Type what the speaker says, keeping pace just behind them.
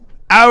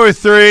Hour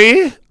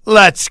 3,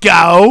 let's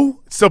go.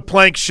 It's the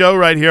Plank Show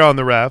right here on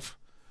the Ref.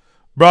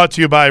 Brought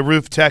to you by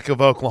Roof Tech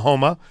of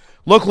Oklahoma.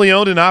 Locally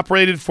owned and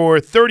operated for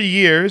 30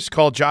 years.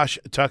 Call Josh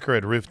Tucker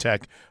at Roof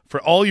Tech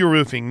for all your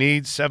roofing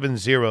needs.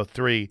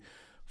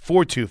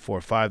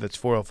 703-4245. That's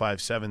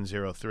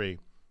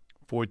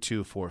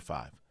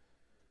 405-703-4245.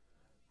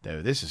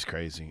 Dude, this is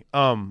crazy.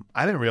 I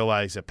didn't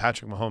realize that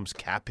Patrick Mahomes'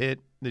 cap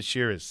hit this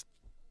year is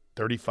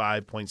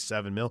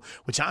 $35.7 million,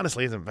 which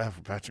honestly isn't bad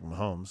for Patrick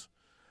Mahomes.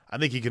 I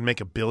think he could make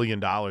 $1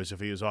 billion if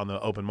he was on the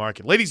open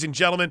market. Ladies and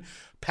gentlemen,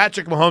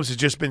 Patrick Mahomes has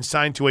just been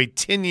signed to a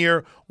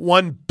 10-year,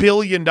 $1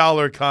 billion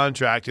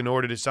contract in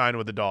order to sign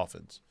with the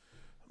Dolphins.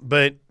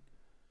 But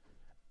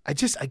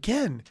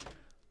again,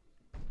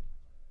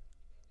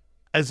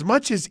 as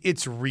much as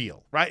it's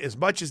real, right, as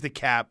much as the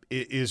cap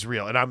is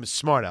real, and I'm a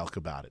smart aleck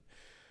about it,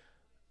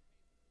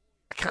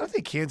 I kind of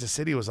think Kansas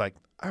City was like,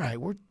 all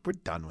right, we're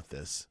done with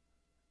this.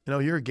 You know,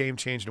 you're a game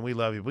changer, and we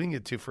love you. We can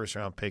get 2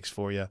 first-round picks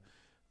for you.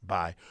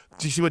 Bye.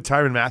 Did you see what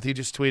Tyrann Mathieu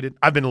just tweeted?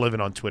 I've been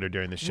living on Twitter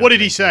during the show. What did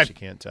he say? You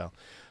can't tell.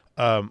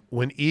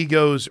 When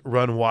egos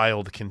run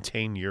wild,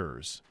 contain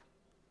yours.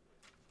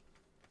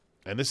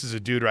 And this is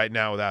a dude right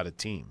now without a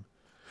team.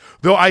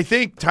 Though I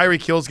think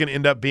Tyreek Hill's going to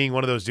end up being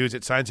one of those dudes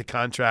that signs a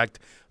contract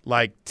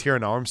like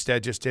Terron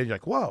Armstead just did. You're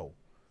like, whoa,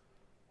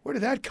 where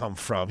did that come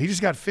from? He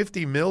just got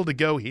 $50 million to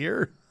go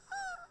here?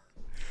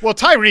 Well,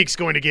 Tyreek's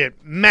going to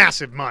get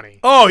massive money.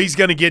 Oh, he's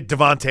going to get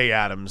Devontae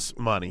Adams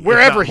money.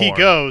 Wherever he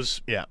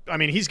goes, yeah. I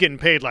mean, he's getting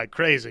paid like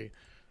crazy.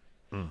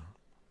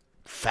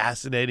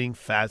 Fascinating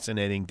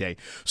day.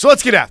 So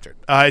let's get after it.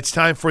 It's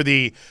time for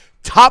the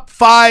top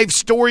 5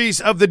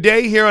 stories of the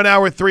day here on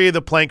Hour 3 of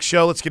the Plank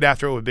Show. Let's get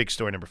after it with big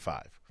story number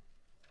 5.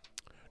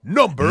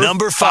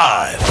 Number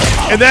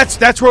 5. And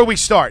that's where we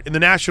start in the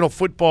National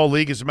Football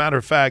League. As a matter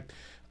of fact,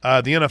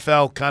 the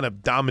NFL kind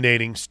of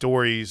dominating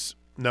stories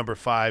number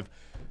 5.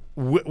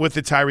 With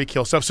the Tyreek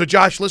Hill stuff. So,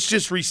 Josh, let's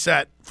just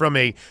reset from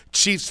a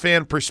Chiefs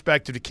fan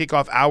perspective to kick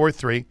off Hour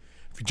 3.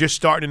 If you're just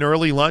starting an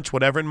early lunch,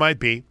 whatever it might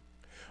be,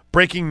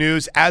 breaking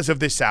news as of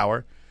this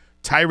hour,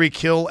 Tyreek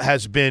Hill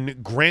has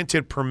been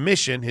granted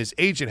permission, his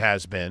agent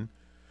has been,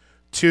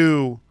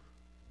 to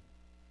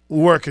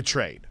work a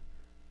trade.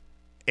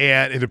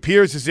 And it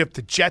appears as if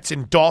the Jets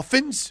and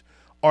Dolphins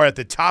are at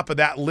the top of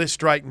that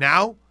list right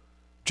now.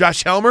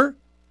 Josh Helmer,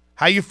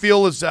 how you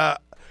feel as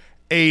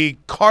a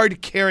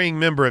card-carrying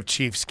member of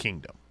Chiefs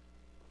Kingdom?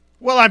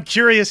 Well, I'm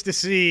curious to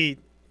see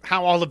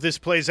how all of this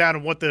plays out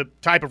and what the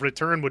type of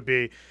return would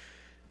be.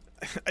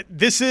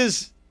 This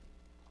is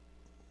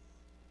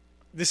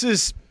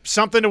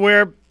something to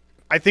where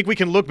I think we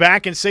can look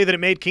back and say that it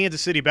made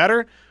Kansas City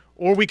better,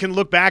 or we can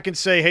look back and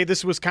say, hey,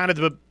 this was kind of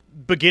the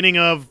beginning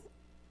of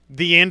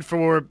the end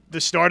for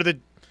the start of the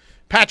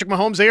Patrick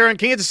Mahomes era in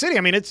Kansas City.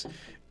 I mean, it's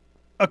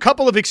a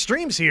couple of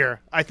extremes here,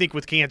 I think,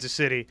 with Kansas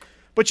City.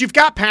 But you've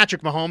got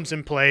Patrick Mahomes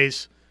in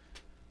place.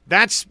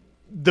 That's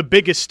the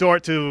biggest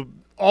start to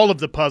all of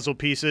the puzzle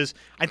pieces.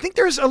 I think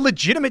there's a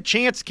legitimate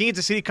chance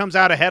Kansas City comes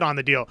out ahead on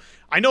the deal.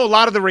 I know a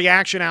lot of the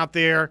reaction out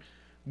there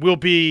will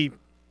be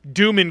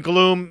doom and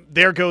gloom.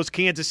 There goes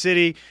Kansas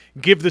City.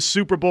 Give the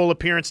Super Bowl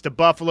appearance to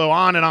Buffalo,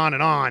 on and on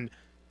and on.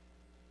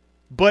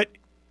 But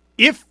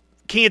if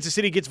Kansas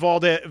City gets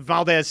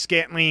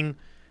Valdez-Scantling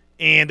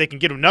and they can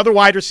get another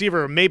wide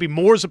receiver, or maybe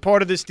more as a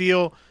part of this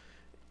deal,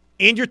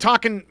 and you're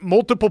talking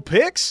multiple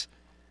picks,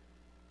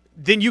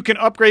 then you can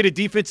upgrade a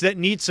defense that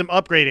needs some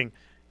upgrading.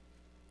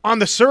 On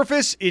the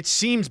surface, it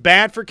seems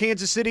bad for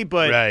Kansas City,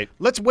 but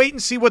Let's wait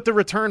and see what the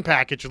return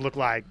package will look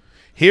like.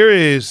 Here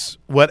is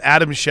what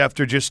Adam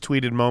Schefter just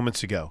tweeted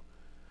moments ago.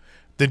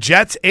 The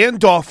Jets and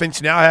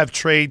Dolphins now have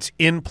trades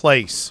in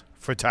place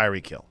for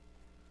Tyreek Hill.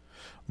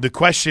 The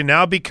question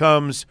now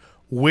becomes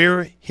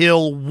where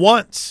Hill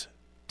wants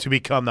to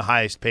become the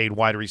highest-paid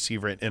wide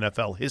receiver in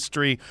NFL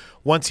history.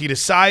 Once he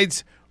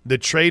decides, the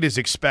trade is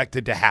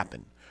expected to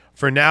happen.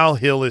 For now,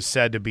 Hill is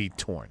said to be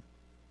torn.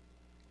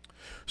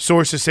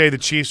 Sources say the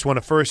Chiefs want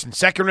a first- and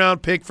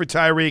second-round pick for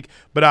Tyreek,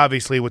 but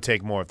obviously would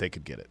take more if they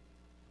could get it.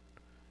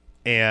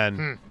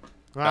 And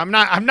well,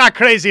 I'm not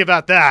crazy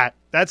about that.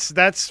 That's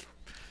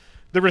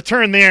the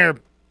return there,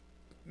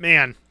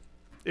 man.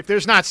 If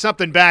there's not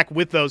something back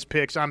with those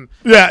picks, and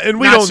we not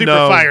don't super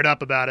know, fired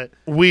up about it.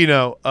 We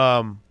know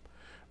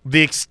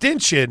the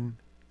extension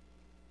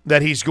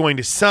that he's going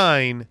to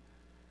sign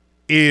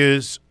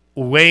is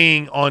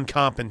weighing on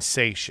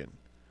compensation.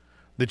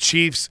 The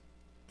Chiefs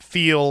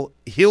feel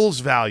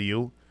Hill's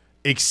value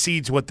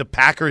exceeds what the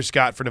Packers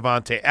got for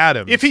Devontae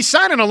Adams. If he's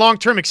signing a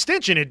long-term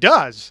extension, it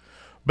does.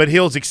 But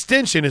Hill's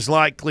extension is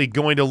likely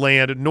going to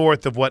land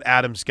north of what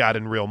Adams got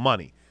in real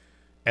money,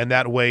 and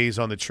that weighs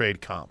on the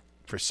trade comp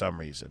for some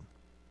reason.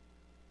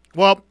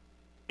 Well,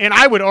 and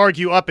I would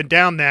argue up and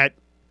down that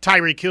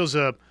Tyreek Hill's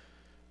a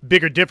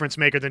bigger difference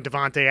maker than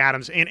Devontae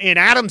Adams. And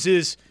Adams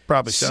is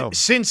probably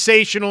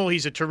sensational.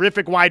 He's a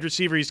terrific wide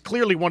receiver. He's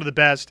clearly one of the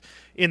best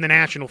in the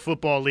National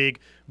Football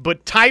League.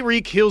 But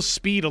Tyreek Hill's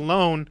speed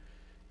alone,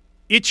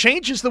 it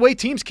changes the way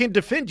teams can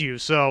defend you.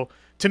 So,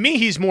 to me,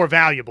 he's more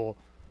valuable.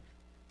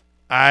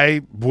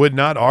 I would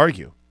not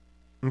argue.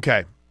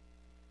 Okay.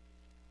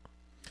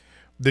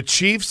 The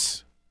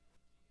Chiefs.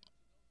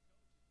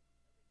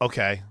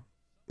 Okay,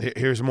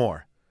 here's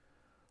more.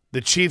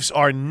 The Chiefs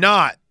are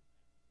not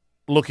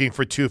looking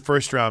for 2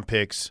 first-round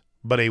picks,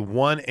 but a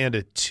 1 and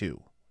a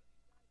 2,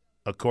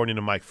 according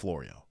to Mike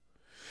Florio.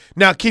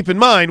 Now, keep in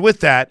mind with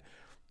that,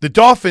 the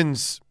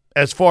Dolphins,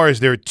 as far as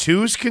their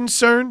 2's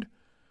concerned,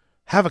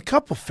 have a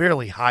couple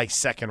fairly high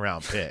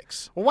second-round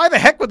picks. Well, why the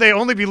heck would they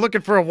only be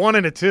looking for a 1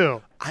 and a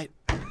 2?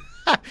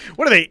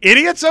 What are they,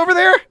 idiots over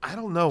there? I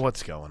don't know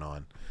what's going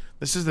on.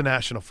 This is the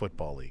National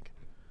Football League.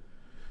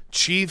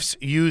 Chiefs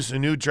use the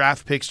new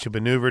draft picks to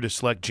maneuver to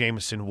select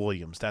Jameson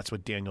Williams. That's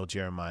what Daniel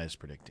Jeremiah is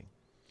predicting.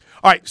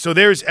 All right, so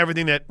there's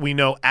everything that we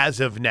know as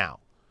of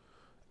now.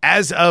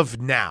 As of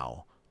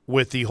now,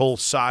 with the whole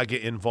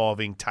saga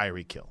involving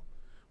Tyreek Hill,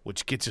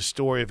 which gets a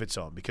story of its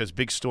own, because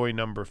big story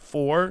number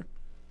 4.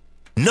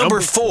 Number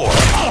 4.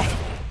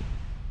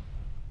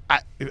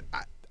 I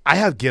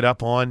have Get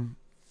Up on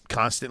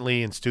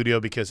constantly in studio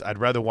because I'd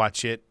rather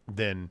watch it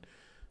than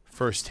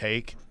First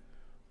Take.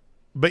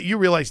 But you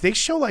realize they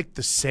show like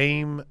the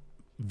same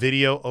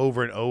video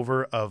over and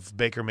over of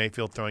Baker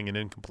Mayfield throwing an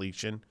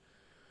incompletion.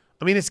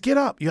 I mean, it's Get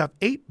Up. You have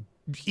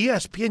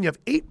ESPN, you have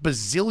 8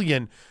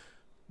 bazillion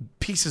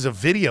pieces of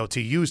video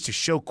to use to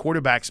show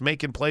quarterbacks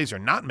making plays or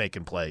not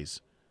making plays.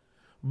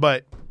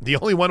 But the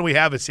only one we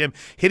have is him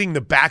hitting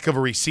the back of a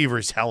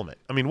receiver's helmet.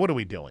 I mean, what are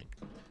we doing?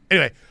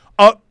 Anyway,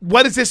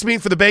 what does this mean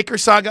for the Baker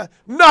saga?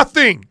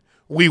 Nothing.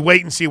 We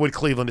wait and see what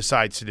Cleveland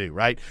decides to do,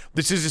 right?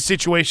 This is a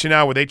situation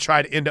now where they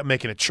try to end up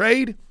making a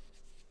trade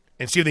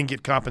and see if they can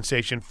get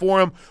compensation for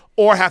him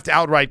or have to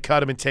outright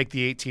cut him and take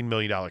the $18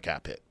 million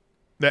cap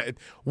hit.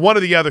 One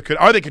or the other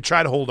could, or they could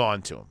try to hold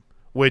on to him,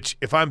 which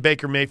if I'm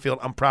Baker Mayfield,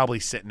 I'm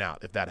probably sitting out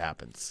if that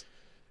happens.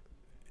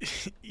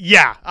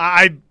 Yeah,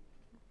 I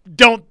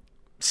don't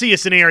see a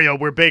scenario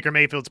where Baker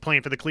Mayfield's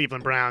playing for the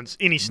Cleveland Browns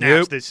any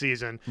snaps this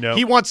season. Nope.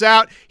 He wants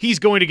out. He's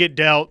going to get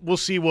dealt. We'll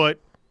see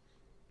what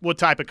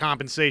type of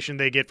compensation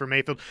they get for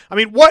Mayfield. I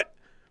mean, what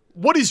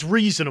is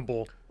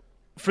reasonable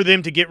for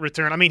them to get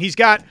returned? I mean, he's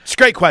got – it's a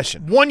great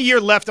question. 1 year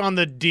left on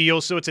the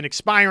deal, so it's an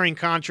expiring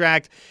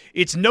contract.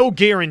 It's no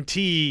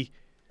guarantee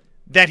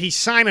that he's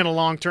signing a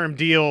long-term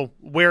deal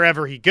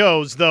wherever he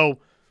goes, though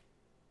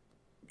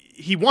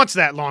he wants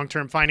that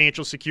long-term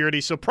financial security,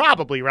 so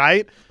probably,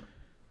 right?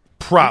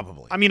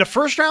 Probably. I mean, a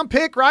first-round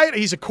pick, right?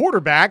 He's a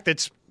quarterback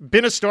that's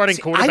been a starting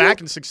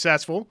quarterback and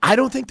successful. I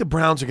don't think the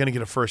Browns are going to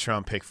get a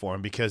first-round pick for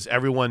him because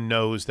everyone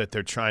knows that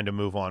they're trying to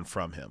move on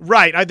from him.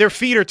 Right. Their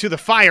feet are to the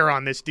fire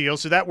on this deal,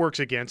 so that works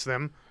against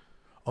them.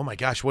 Oh, my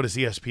gosh, what is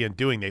ESPN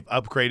doing? They've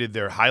upgraded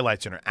their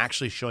highlights and are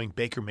actually showing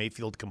Baker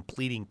Mayfield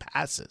completing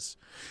passes.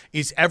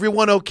 Is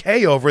everyone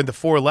okay over in the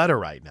 4-letter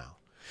right now?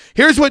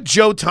 Here's what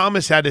Joe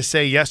Thomas had to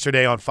say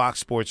yesterday on Fox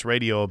Sports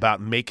Radio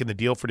about making the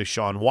deal for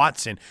Deshaun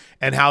Watson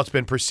and how it's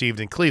been perceived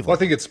in Cleveland. Well, I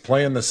think it's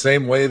playing the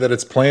same way that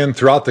it's playing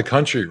throughout the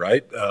country,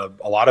 right?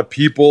 A lot of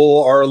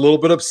people are a little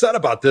bit upset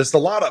about this,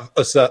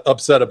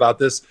 upset about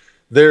this.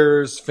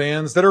 There's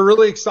fans that are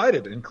really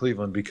excited in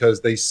Cleveland because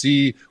they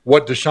see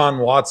what Deshaun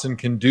Watson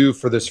can do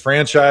for this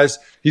franchise.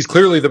 He's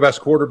clearly the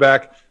best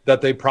quarterback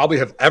that they probably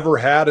have ever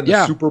had in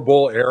the Super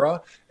Bowl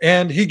era,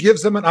 and he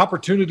gives them an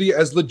opportunity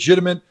as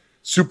legitimate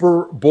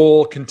Super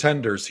Bowl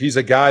contenders. He's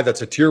a guy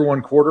that's a tier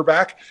 1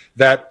 quarterback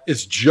that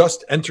is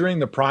just entering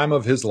the prime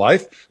of his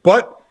life.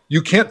 But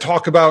you can't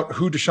talk about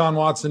who Deshaun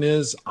Watson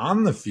is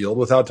on the field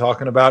without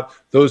talking about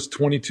those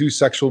 22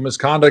 sexual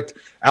misconduct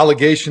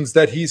allegations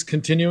that he's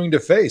continuing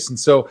to face. And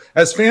so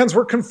as fans,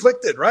 we're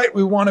conflicted, right?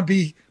 We want to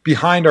be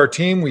behind our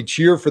team. We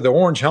cheer for the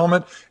orange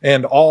helmet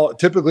and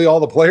typically all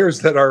the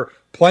players that are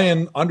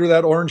playing under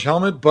that orange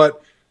helmet.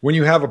 But when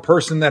you have a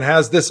person that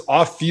has this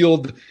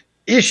off-field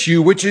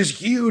issue, which is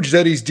huge,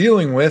 that he's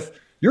dealing with,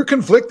 you're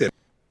conflicted.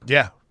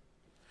 Yeah.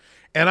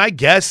 And I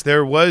guess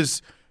there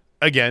was,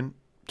 again,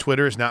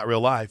 Twitter is not real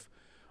life.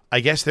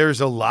 I guess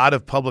there's a lot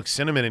of public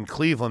sentiment in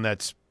Cleveland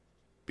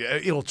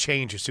it'll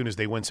change as soon as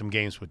they win some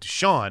games with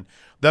Deshaun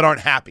that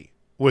aren't happy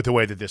with the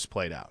way that this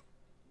played out.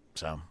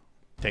 So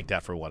take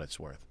that for what it's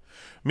worth.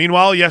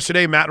 Meanwhile,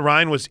 yesterday, Matt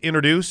Ryan was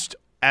introduced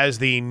as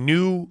the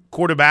new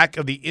quarterback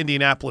of the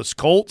Indianapolis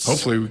Colts.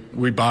 Hopefully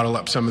we bottle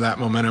up some of that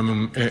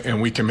momentum and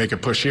we can make a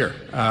push here.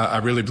 I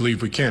really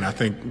believe we can. I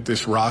think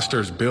this roster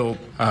is built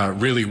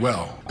really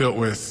well, built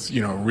with,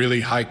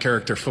 really high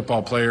character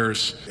football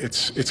players.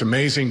 It's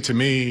amazing to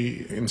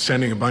me in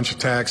sending a bunch of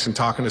texts and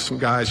talking to some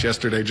guys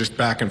yesterday, just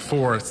back and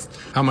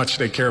forth, how much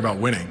they care about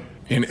winning.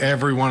 In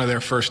every one of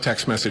their first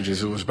text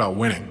messages, it was about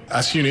winning.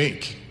 That's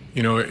unique.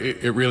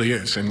 It really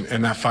is.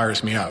 And that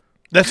fires me up.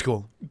 That's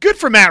cool. Good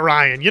for Matt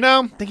Ryan,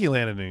 I think he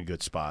landed in a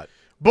good spot.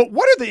 But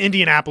what are the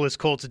Indianapolis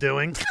Colts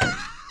doing?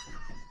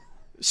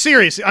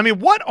 Seriously, I mean,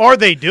 what are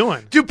they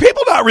doing? Do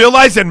people not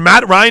realize that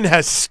Matt Ryan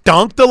has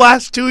stunk the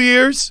last 2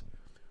 years?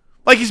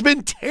 Like, he's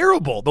been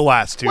terrible the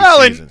last two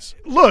seasons.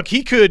 And look,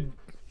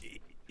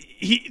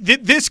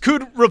 this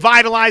could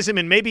revitalize him,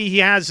 and maybe he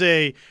has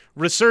a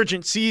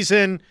resurgent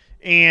season,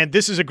 and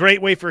this is a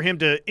great way for him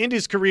to end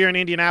his career in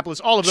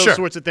Indianapolis. All of those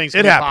sorts of things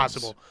can be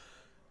possible.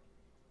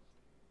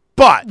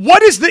 But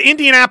what is the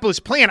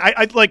Indianapolis plan?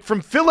 I like from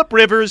Phillip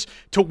Rivers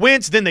to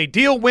Wentz, then they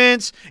deal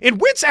Wentz.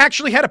 And Wentz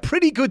actually had a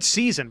pretty good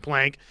season,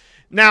 Plank.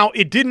 Now,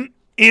 it didn't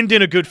end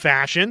in a good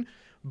fashion,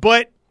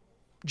 but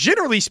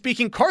generally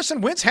speaking,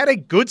 Carson Wentz had a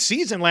good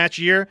season last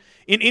year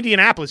in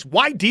Indianapolis.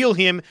 Why deal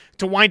him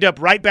to wind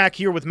up right back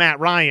here with Matt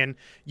Ryan?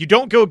 You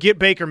don't go get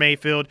Baker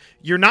Mayfield.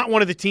 You're not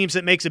one of the teams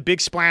that makes a big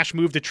splash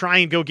move to try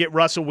and go get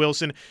Russell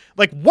Wilson.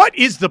 Like, what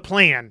is the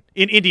plan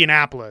in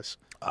Indianapolis?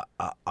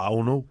 I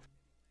don't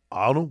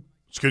know.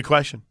 It's a good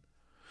question.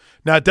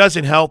 Now, it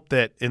doesn't help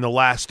that in the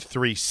last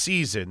 3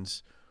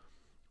 seasons,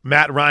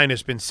 Matt Ryan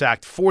has been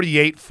sacked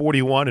 48,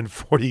 41, and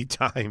 40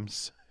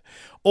 times.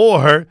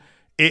 Or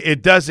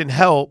it doesn't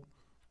help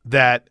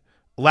that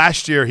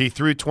last year he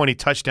threw 20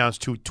 touchdowns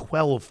to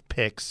 12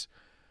 picks,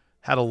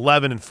 had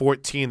 11 and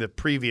 14 the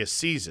previous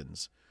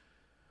seasons.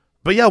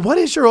 But, yeah, what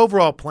is your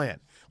overall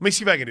plan? Let me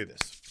see if I can do this.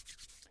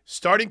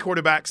 Starting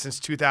quarterback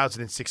since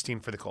 2016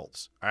 for the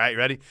Colts. All right,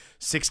 ready?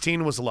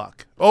 16 was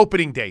Luck.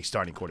 Opening day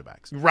starting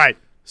quarterbacks. Right.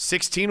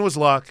 16 was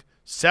Luck.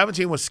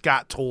 17 was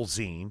Scott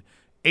Tolzien.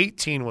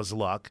 18 was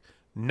Luck.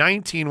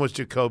 19 was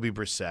Jacoby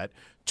Brissett.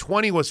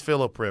 20 was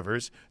Phillip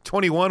Rivers.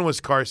 21 was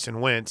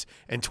Carson Wentz.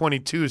 And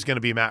 22 is going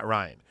to be Matt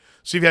Ryan.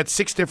 So you've had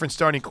 6 different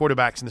starting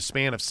quarterbacks in the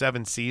span of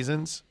 7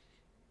 seasons.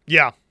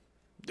 Yeah.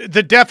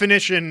 The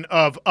definition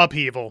of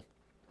upheaval.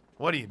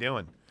 What are you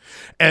doing?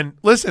 And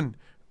listen,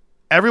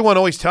 everyone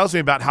always tells me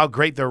about how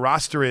great their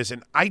roster is,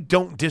 and I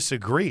don't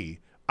disagree.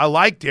 I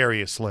like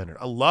Darius Leonard.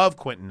 I love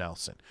Quentin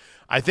Nelson.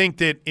 I think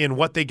that in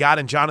what they got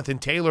in Jonathan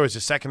Taylor as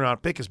a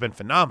second-round pick has been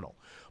phenomenal.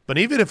 But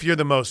even if you're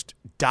the most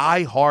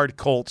die-hard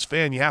Colts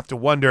fan, you have to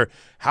wonder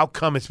how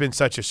come it's been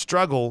such a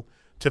struggle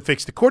to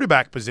fix the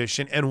quarterback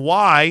position and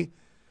why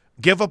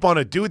give up on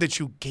a dude that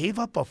you gave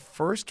up a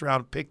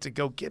first-round pick to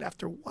go get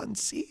after 1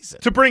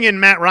 season. To bring in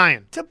Matt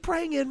Ryan.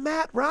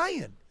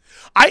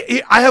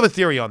 I have a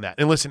theory on that.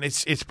 And listen,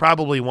 it's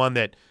probably one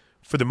that,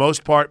 for the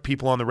most part,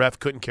 people on the ref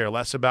couldn't care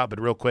less about. But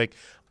real quick,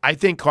 I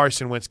think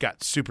Carson Wentz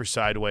got super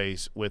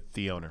sideways with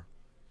the owner.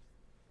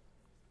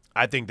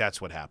 I think that's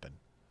what happened.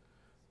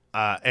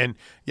 And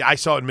yeah, I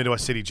saw it in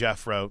Midwest City.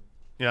 Jeff wrote,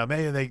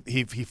 maybe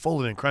he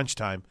folded in crunch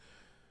time.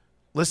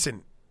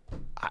 Listen,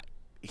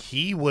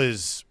 he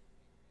was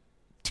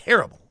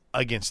terrible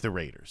against the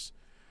Raiders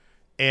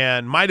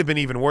and might have been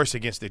even worse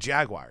against the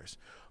Jaguars.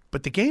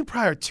 But the game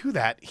prior to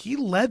that, he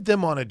led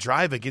them on a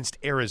drive against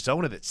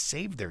Arizona that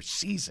saved their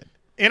season.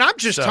 And I'm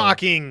just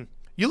talking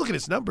 – you look at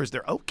his numbers,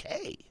 they're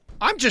okay.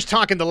 I'm just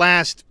talking the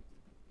last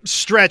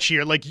stretch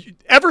here. Like,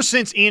 ever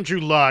since Andrew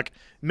Luck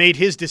made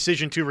his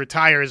decision to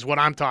retire is what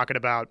I'm talking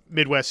about,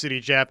 Midwest City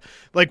Jeff.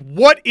 Like,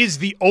 what is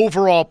the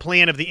overall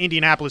plan of the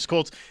Indianapolis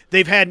Colts?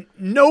 They've had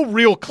no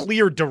real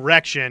clear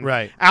direction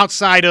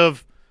outside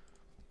of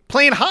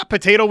playing hot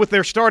potato with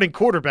their starting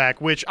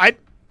quarterback, which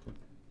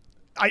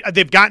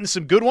they've gotten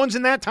some good ones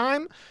in that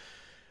time.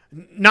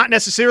 Not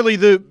necessarily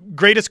the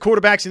greatest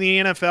quarterbacks in the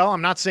NFL.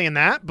 I'm not saying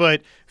that,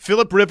 but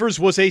Phillip Rivers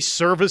was a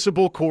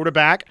serviceable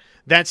quarterback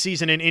that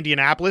season in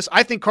Indianapolis.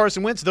 I think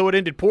Carson Wentz, though it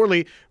ended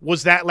poorly,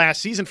 was that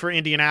last season for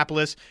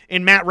Indianapolis,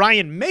 and Matt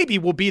Ryan maybe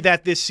will be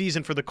that this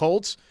season for the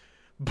Colts.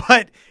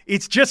 But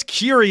it's just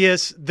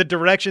curious the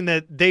direction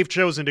that they've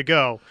chosen to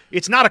go.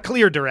 It's not a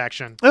clear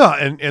direction. Yeah,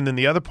 and then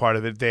the other part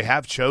of it, they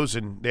have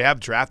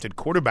drafted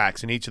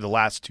quarterbacks in each of the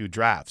last 2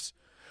 drafts.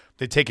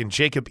 They've taken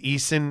Jacob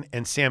Eason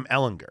and Sam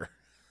Ehlinger.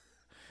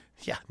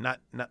 Yeah, not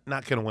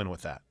going to win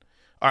with that.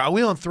 All right, are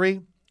we on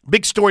 3?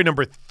 Big story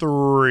number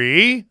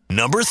 3.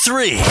 Number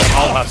 3.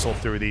 I'll hustle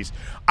through these.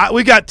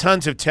 We got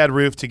tons of Ted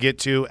Roof to get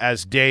to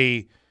as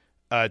day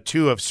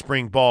 2 of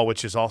spring ball,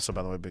 which is also,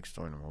 by the way, big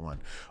story number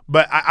 1.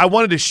 But I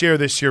wanted to share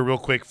this here real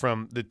quick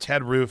from the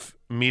Ted Roof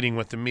meeting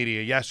with the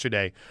media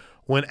yesterday.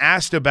 When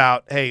asked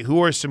about, hey,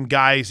 who are some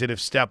guys that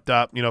have stepped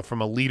up,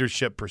 from a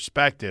leadership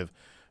perspective,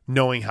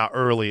 knowing how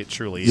early it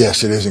truly is.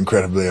 Yes, it is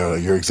incredibly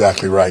early. You're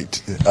exactly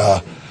right.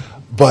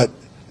 But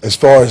as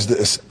far as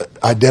this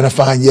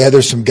identifying,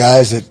 there's some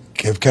guys that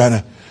have kind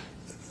of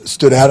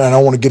stood out. I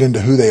don't want to get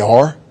into who they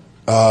are,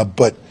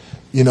 but,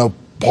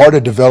 part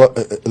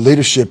of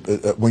leadership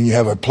when you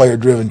have a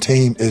player-driven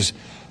team is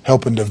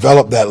helping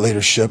develop that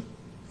leadership,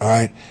 all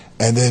right,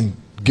 and then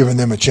giving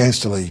them a chance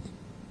to lead.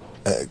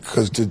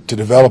 Because to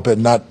develop it,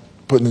 not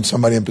putting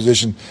somebody in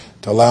position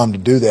to allow them to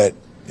do that,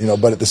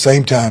 but at the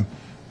same time,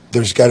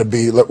 there's got to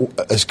be,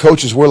 as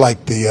coaches, we're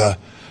like the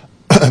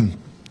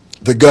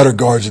gutter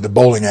guards at the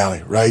bowling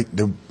alley, right?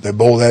 They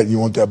bowl that, and you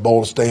want that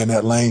ball to stay in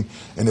that lane.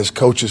 And as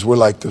coaches, we're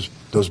like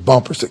those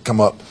bumpers that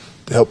come up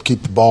to help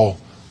keep the ball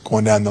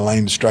going down the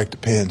lane to strike the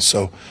pin.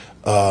 So,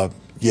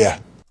 yeah.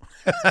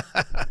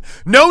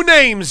 No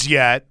names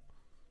yet,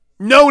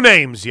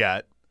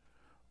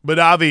 but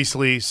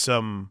obviously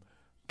some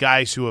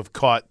guys who have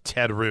caught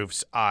Ted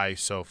Roof's eye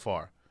so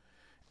far.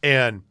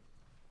 And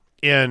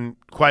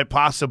quite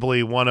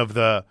possibly one of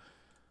the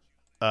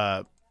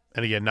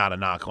and again, not a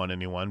knock on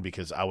anyone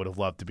because I would have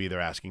loved to be there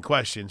asking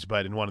questions,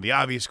 but in one of the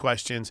obvious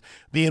questions,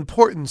 the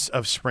importance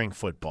of spring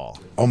football.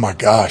 Oh my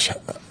gosh.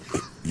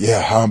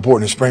 Yeah, how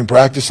important is spring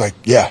practice? Like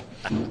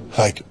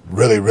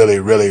really, really,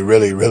 really,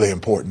 really, really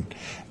important.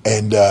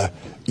 And,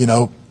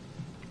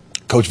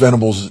 Coach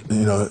Venables,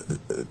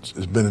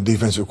 has been a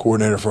defensive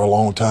coordinator for a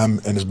long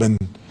time and has been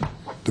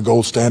the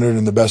gold standard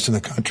and the best in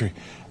the country.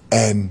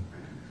 And,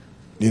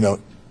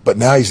 but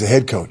now he's the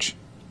head coach,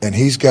 and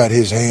he's got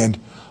his hand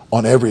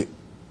on every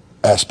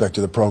aspect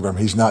of the program.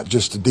 He's not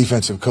just the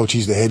defensive coach,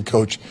 he's the head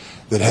coach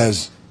that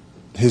has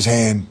his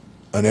hand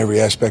on every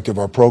aspect of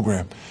our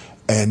program.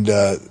 And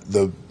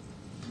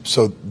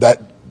so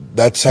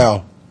that's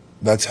how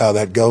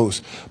that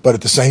goes. But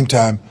at the same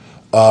time,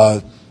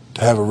 to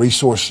have a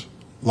resource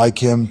like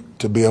him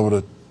to be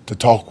able to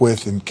talk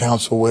with and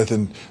counsel with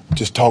and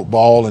just talk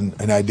ball and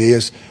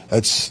ideas,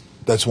 that's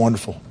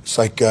wonderful. It's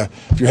like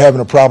if you're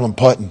having a problem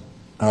putting,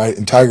 all right,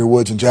 and Tiger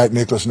Woods and Jack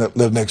Nicklaus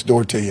live next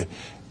door to you,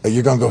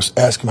 you're going to go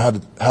ask them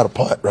how to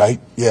putt, right?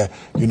 Yeah,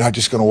 you're not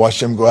just going to watch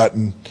them go out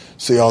and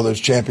see all those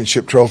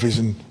championship trophies,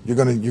 and you're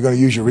going to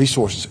use your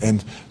resources.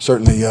 And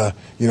certainly,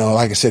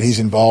 like I said, he's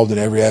involved in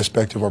every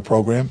aspect of our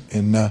program,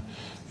 and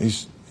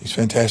he's a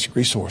fantastic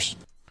resource.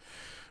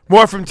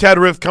 More from Ted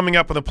Riff coming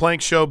up on the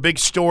Plank Show. Big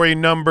story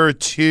number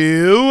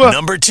 2.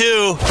 Number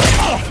 2.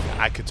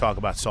 I could talk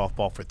about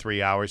softball for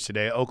 3 hours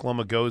today.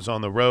 Oklahoma goes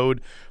on the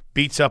road,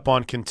 beats up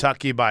on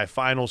Kentucky by a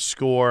final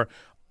score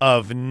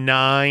of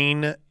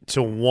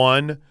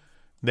 9-1.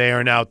 They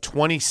are now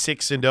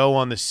 26-0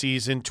 on the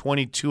season,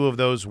 22 of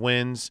those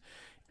wins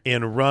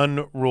in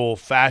run rule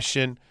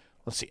fashion.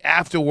 Let's see,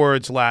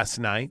 afterwards last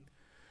night,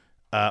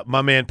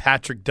 my man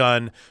Patrick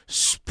Dunn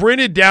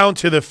sprinted down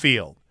to the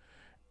field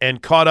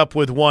and caught up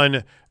with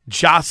one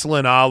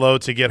Jocelyn Allo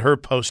to get her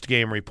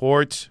post-game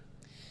report.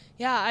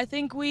 Yeah, I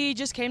think we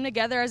just came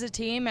together as a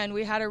team, and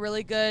we had a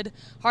really good,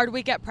 hard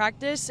week at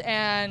practice,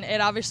 and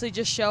it obviously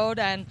just showed,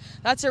 and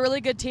that's a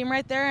really good team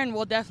right there, and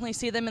we'll definitely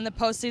see them in the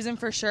postseason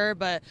for sure,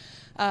 but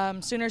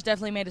Sooners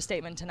definitely made a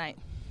statement tonight.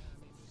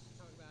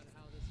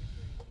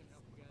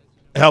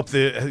 Help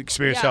the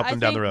experience help them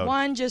down the road.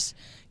 One, just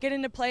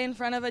getting to play in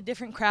front of a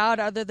different crowd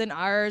other than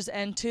ours,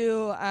 and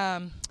two,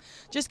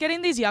 just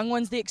getting these young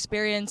ones the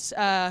experience,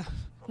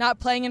 not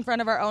playing in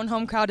front of our own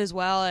home crowd as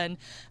well, and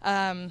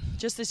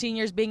just the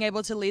seniors being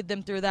able to lead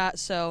them through that.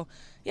 So,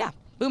 yeah,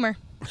 boomer.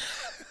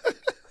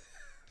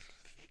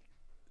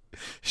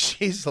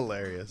 She's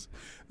hilarious.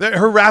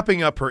 Her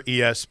wrapping up her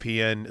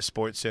ESPN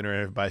Sports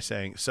Center by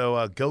saying,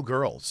 Go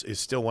Girls is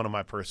still one of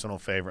my personal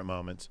favorite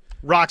moments.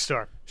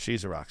 Rockstar.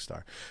 She's a rock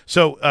star.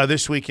 So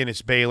this weekend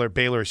it's Baylor.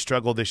 Baylor has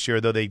struggled this year,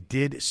 though they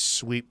did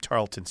sweep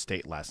Tarleton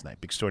State last night.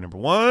 Big story number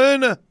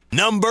 1.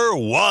 Number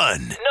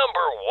 1.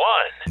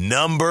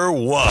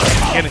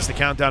 Again, it's the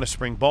countdown to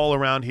spring ball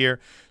around here,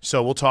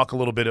 so we'll talk a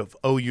little bit of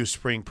OU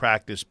spring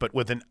practice, but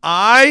with an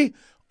eye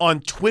on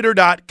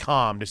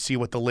Twitter.com to see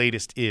what the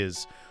latest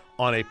is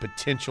on a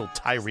potential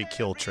Tyreek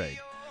Hill trade,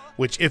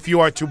 which, if you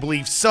are to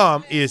believe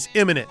some, is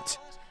imminent.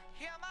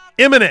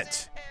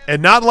 Imminent.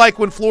 And not like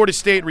when Florida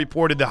State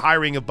reported the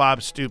hiring of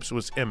Bob Stoops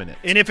was imminent.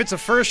 And if it's a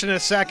first and a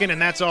second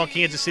and that's all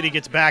Kansas City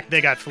gets back,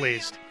 they got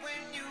fleeced.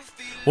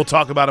 We'll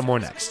talk about it more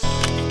next.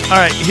 All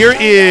right, here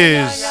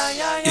is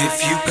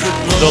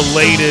the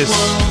latest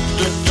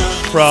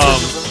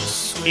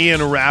from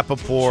Ian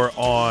Rappaport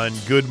on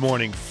Good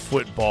Morning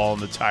Football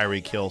and the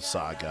Tyreek Hill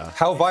saga.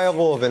 How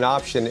viable of an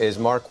option is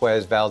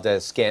Marquez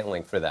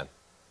Valdes-Scantling for them?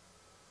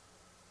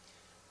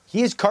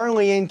 He is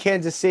currently in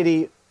Kansas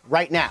City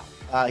right now.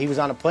 He was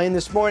on a plane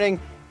this morning,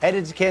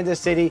 headed to Kansas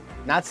City.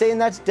 Not saying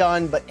that's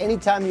done, but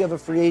anytime you have a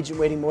free agent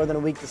waiting more than a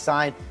week to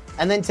sign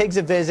and then takes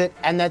a visit,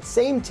 and that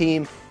same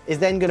team is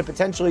then going to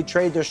potentially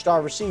trade their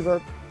star receiver,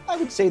 I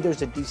would say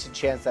there's a decent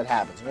chance that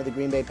happens. I know the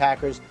Green Bay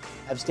Packers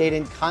have stayed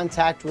in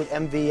contact with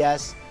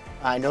MVS.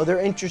 I know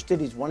they're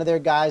interested. He's one of their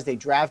guys they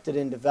drafted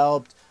and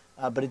developed.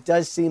 But it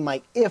does seem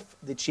like if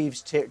the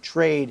Chiefs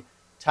trade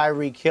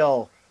Tyreek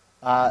Hill,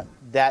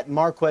 that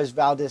Marquez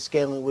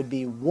Valdes-Scantling would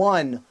be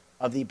one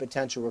of the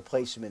potential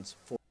replacements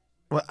for.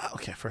 Well,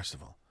 okay, first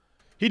of all,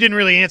 he didn't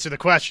really answer the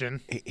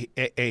question. He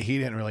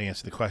didn't really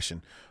answer the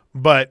question.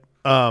 But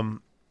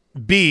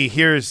B,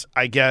 here's,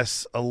 I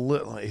guess, a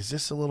little. Is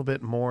this a little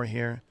bit more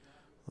here?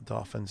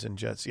 Dolphins and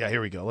Jets. Yeah,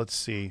 here we go. Let's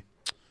see.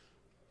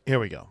 Here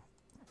we go.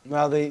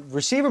 Well, the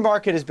receiver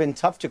market has been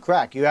tough to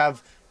crack. You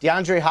have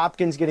DeAndre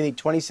Hopkins getting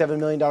 $27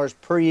 million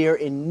per year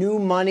in new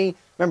money.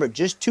 Remember,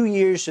 just 2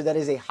 years, so that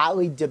is a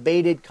highly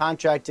debated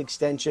contract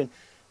extension.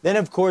 Then,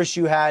 of course,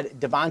 you had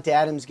Devonta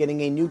Adams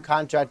getting a new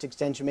contract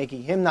extension,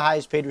 making him the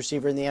highest paid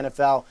receiver in the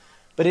NFL.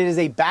 But it is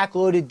a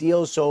backloaded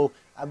deal, so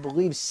I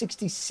believe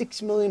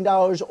 $66 million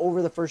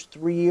over the first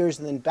 3 years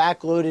and then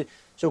backloaded.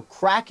 So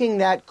cracking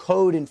that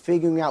code and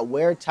figuring out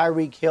where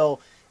Tyreek Hill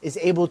is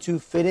able to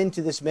fit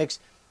into this mix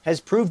has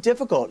proved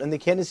difficult. And the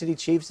Kansas City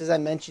Chiefs, as I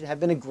mentioned,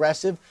 have been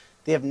aggressive.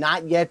 They have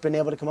not yet been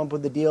able to come up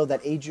with a deal that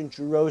agent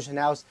Drew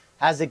Rosenhaus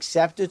has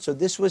accepted. So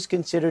this was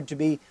considered to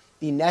be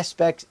the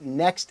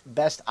next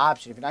best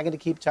option. If you're not going to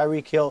keep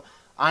Tyreek Hill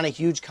on a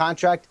huge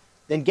contract,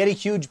 then get a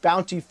huge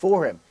bounty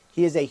for him.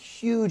 He is a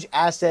huge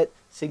asset,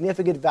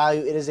 significant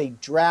value. It is a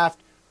draft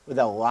with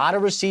a lot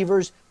of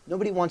receivers.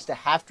 Nobody wants to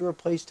have to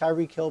replace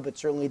Tyreek Hill, but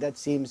certainly that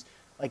seems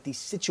like the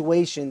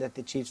situation that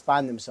the Chiefs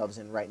find themselves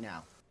in right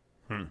now.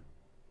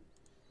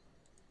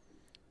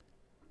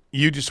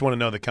 You just want to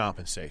know the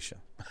compensation.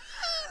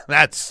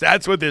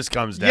 That's what this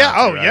comes down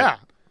Yeah, to.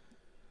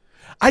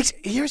 right?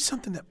 Here's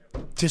something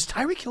does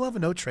Tyreek Hill have a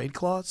no-trade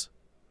clause?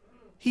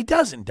 He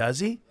doesn't, does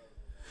he?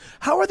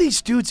 How are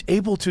these dudes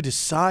able to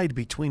decide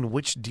between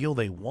which deal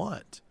they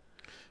want?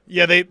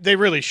 Yeah, they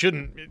really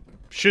shouldn't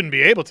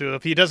be able to.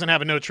 If he doesn't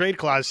have a no-trade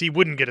clause, he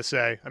wouldn't get a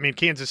say. I mean,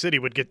 Kansas City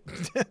would get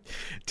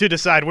to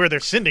decide where they're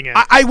sending it.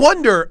 I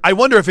wonder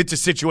if it's a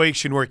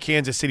situation where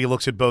Kansas City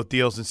looks at both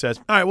deals and says,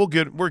 all right,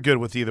 we're good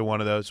with either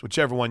one of those.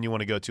 Whichever one you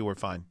want to go to, we're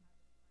fine.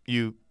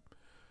 We'll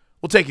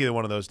take either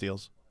one of those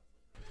deals.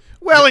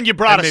 Well, and you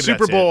brought And a maybe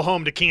Super that's Bowl it.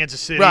 home to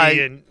Kansas City Right.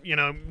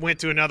 and, went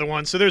to another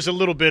one. So there's a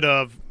little bit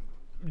of,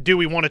 do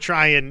we want to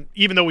try and,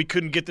 even though we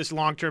couldn't get this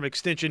long-term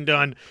extension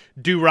done,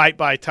 do right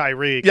by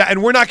Tyreek? Yeah,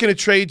 and we're not going to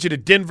trade you to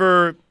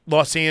Denver,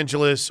 Los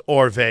Angeles,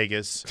 or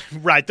Vegas.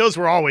 Right, those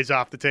were always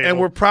off the table. And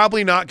we're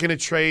probably not going to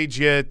trade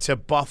you to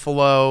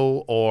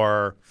Buffalo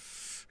or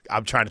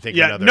I'm trying to think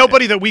of another.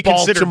 Nobody that we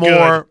consider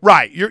Baltimore. good.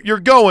 Right. You're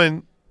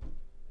going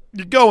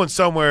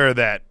somewhere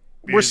that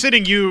We're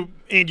sitting you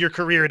in your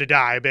career to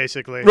die,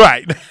 basically.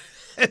 Right.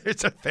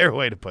 It's a fair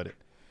way to put it.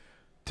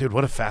 Dude,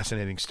 what a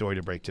fascinating story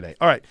to break today.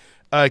 All right.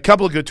 A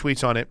couple of good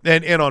tweets on it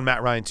and on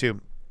Matt Ryan,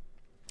 too.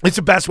 It's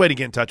the best way to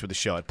get in touch with the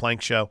show at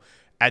Plank Show,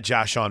 at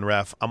Josh on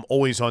Ref. I'm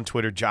always on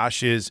Twitter.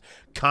 Josh is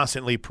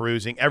constantly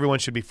perusing. Everyone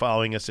should be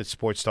following us at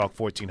Sports Talk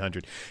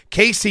 1400.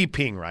 KC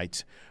Ping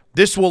writes,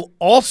 this will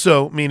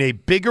also mean a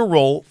bigger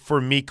role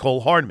for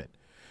Mecole Hardman.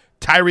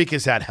 Tyreek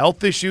has had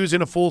health issues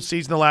in a full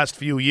season the last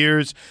few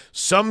years.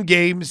 Some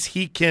games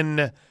he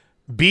can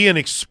be an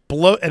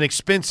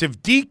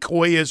expensive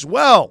decoy as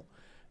well.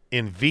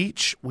 In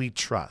Veach, we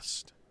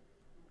trust.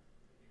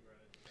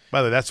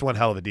 By the way, that's one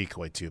hell of a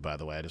decoy, too, by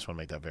the way. I just want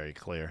to make that very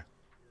clear.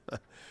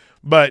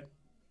 But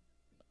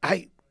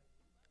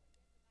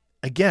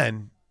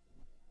again,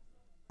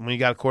 when you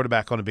got a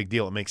quarterback on a big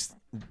deal,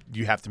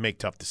 you have to make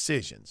tough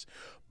decisions.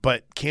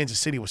 But Kansas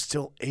City was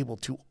still able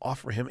to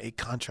offer him a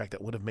contract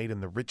that would have made him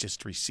the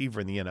richest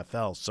receiver in the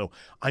NFL. So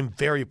I'm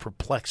very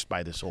perplexed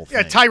by this whole thing.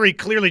 Yeah, Tyreek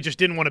clearly just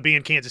didn't want to be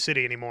in Kansas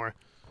City anymore.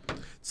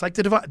 It's like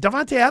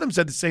Davante Adams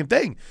said the same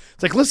thing.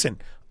 It's like, listen,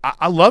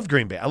 I love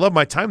Green Bay. I love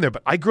my time there,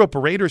 but I grew up a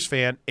Raiders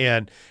fan,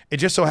 and it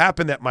just so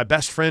happened that my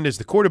best friend is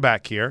the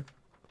quarterback here,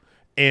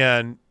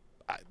 and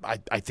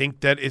I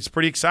think that it's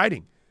pretty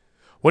exciting.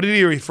 What did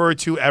he refer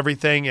to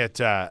everything at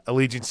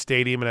Allegiant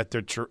Stadium and at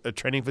their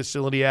training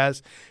facility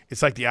as?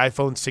 It's like the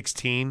iPhone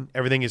 16.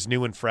 Everything is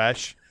new and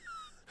fresh.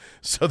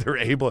 So they're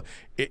able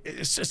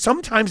 –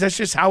 sometimes that's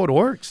just how it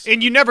works.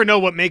 And you never know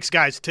what makes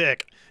guys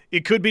tick.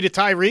 It could be to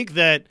Tyreek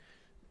that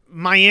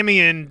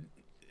Miami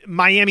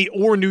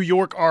or New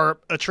York are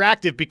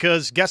attractive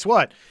because guess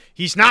what?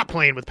 He's not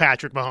playing with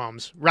Patrick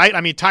Mahomes, right? I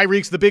mean,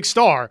 Tyreek's the big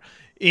star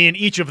in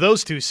each of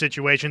those two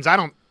situations.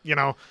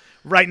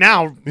 Right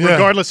now,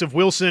 regardless of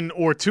Wilson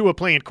or Tua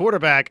playing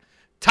quarterback,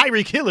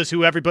 Tyreek Hill is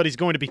who everybody's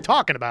going to be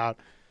talking about.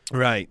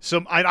 Right.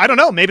 So I don't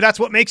know. Maybe that's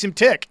what makes him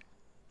tick.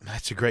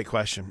 That's a great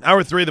question.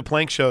 Hour 3 of the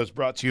Plank Show is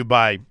brought to you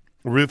by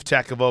Roof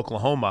Tech of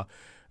Oklahoma.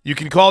 You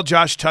can call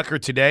Josh Tucker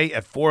today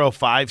at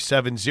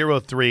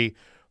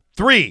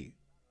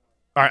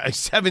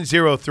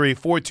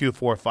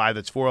 405-703-4245.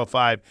 That's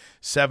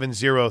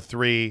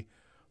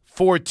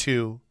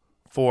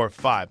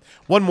 405-703-4245.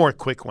 One more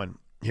quick one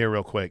here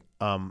real quick.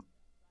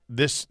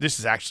 This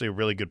is actually a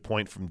really good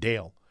point from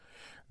Dale.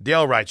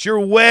 Dale writes, you're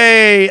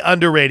way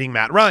underrating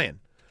Matt Ryan.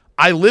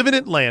 I live in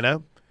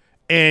Atlanta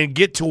and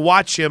get to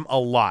watch him a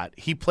lot.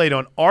 He played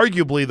on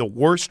arguably the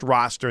worst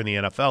roster in the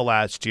NFL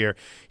last year.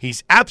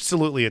 He's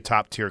absolutely a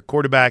top-tier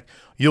quarterback.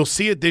 You'll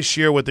see it this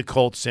year with the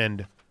Colts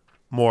and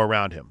more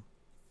around him.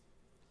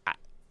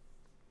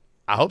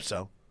 I hope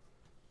so.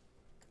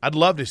 I'd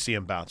love to see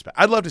him bounce back.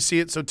 I'd love to see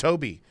it so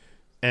Toby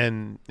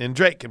and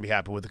Drake can be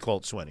happy with the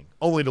Colts winning,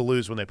 only to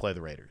lose when they play the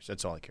Raiders.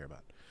 That's all I care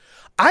about.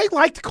 I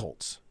like the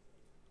Colts.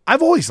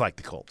 I've always liked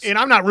the Colts. And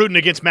I'm not rooting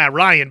against Matt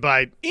Ryan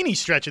by any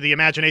stretch of the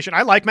imagination.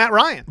 I like Matt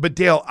Ryan. But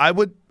Dale, I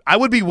would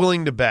be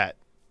willing to bet,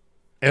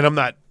 and I'm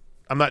not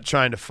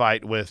trying to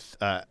fight with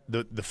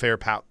the fair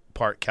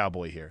part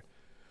cowboy here,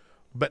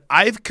 but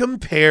I've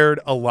compared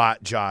a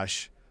lot,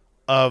 Josh,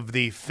 of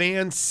the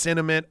fan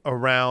sentiment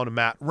around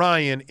Matt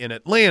Ryan in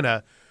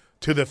Atlanta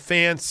to the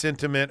fan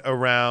sentiment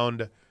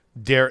around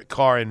Derek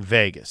Carr in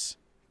Vegas,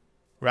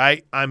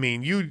 right? I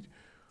mean, you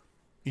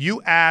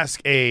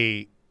ask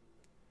two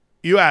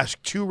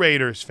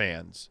Raiders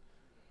fans,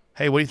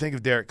 hey, what do you think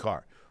of Derek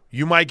Carr?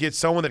 You might get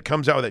someone that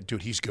comes out with that,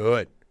 dude, he's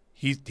good.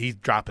 He's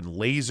dropping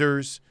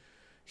lasers.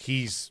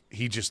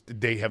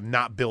 They have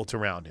not built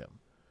around him.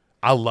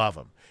 I love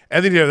him.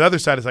 And then the other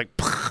side is like,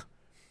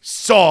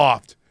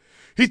 soft.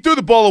 He threw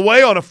the ball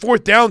away on a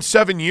 4th down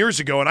 7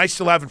 years ago, and I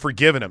still haven't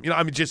forgiven him.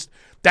 I mean, just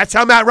That's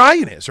how Matt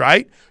Ryan is,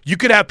 right? You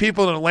could have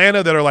people in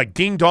Atlanta that are like,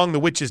 ding dong, the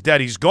witch is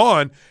dead, he's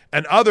gone,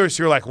 and others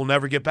who are like, we'll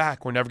never get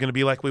back. We're never going to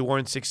be like we were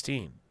in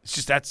 2016. It's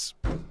just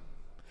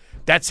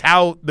that's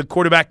how the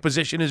quarterback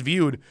position is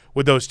viewed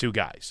with those two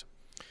guys.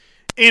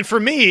 And for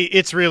me,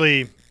 it's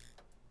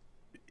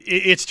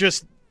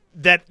just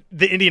that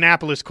the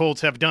Indianapolis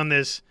Colts have done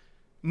this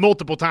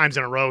multiple times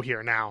in a row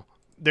here now.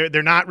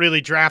 They're not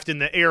really drafting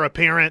the heir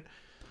apparent,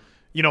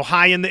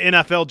 high in the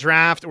NFL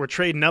draft or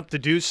trading up to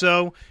do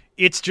so.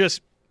 It's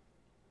just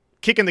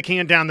kicking the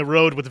can down the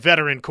road with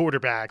veteran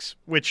quarterbacks,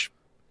 which,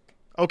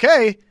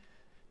 okay,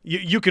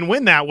 you can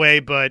win that way,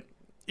 but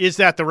is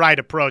that the right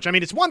approach? I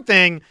mean, it's one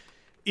thing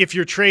if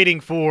you're trading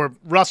for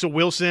Russell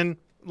Wilson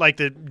like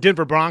the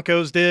Denver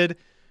Broncos did.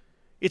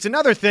 It's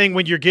another thing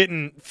when you're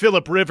getting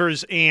Phillip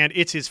Rivers and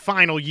it's his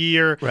final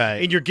year,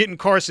 right, and you're getting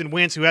Carson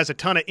Wentz, who has a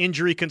ton of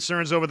injury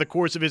concerns over the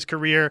course of his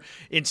career,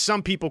 and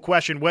some people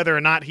question whether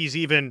or not he's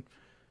even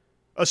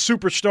a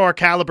superstar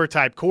caliber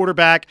type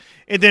quarterback.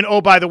 And then, oh,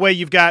 by the way,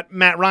 you've got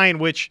Matt Ryan,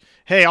 which,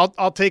 hey,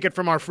 I'll take it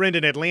from our friend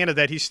in Atlanta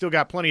that he's still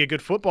got plenty of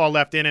good football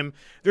left in him.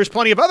 There's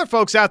plenty of other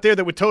folks out there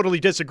that would totally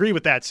disagree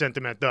with that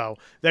sentiment, though,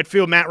 that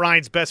feel Matt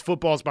Ryan's best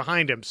football is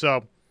behind him.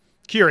 So,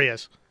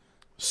 curious.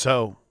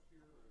 So,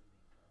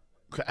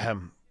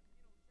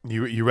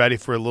 you ready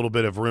for a little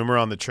bit of rumor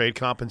on the trade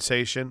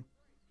compensation?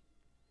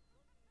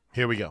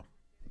 Here we go.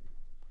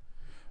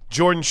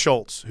 Jordan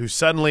Schultz, who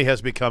suddenly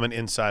has become an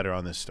insider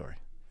on this story.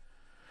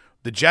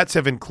 The Jets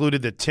have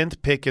included the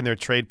 10th pick in their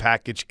trade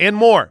package and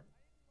more.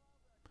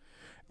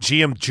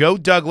 GM Joe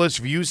Douglas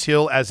views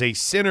Hill as a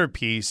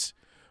centerpiece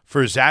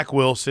for Zach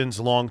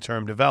Wilson's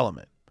long-term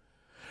development.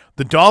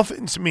 The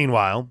Dolphins,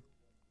 meanwhile,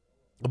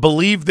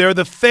 believe they're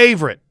the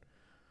favorite.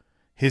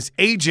 His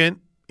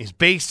agent is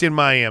based in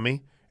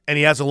Miami, and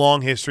he has a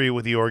long history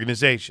with the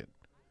organization.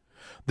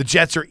 The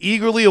Jets are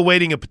eagerly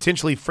awaiting a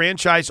potentially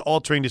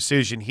franchise-altering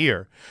decision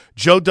here.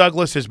 Joe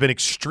Douglas has been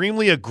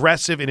extremely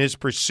aggressive in his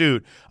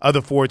pursuit of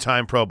the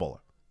four-time Pro Bowler.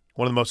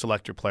 One of the most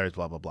electric players,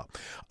 blah, blah, blah.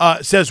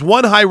 Says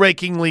one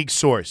high-ranking league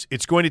source,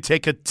 it's going to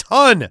take a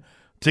ton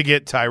to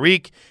get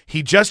Tyreek.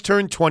 He just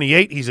turned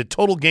 28. He's a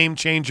total game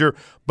changer.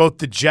 Both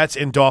the Jets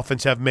and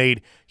Dolphins have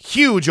made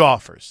huge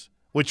offers,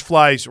 which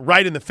flies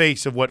right in the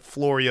face of what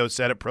Florio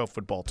said at Pro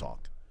Football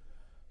Talk.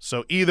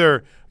 So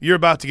either you're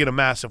about to get a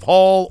massive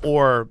haul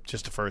or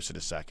just a first and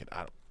a second.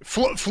 I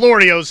don't.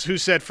 Florio's who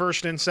said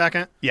first and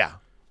second? Yeah.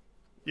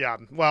 Yeah.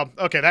 Well,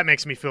 okay, that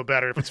makes me feel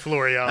better if it's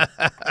Florio.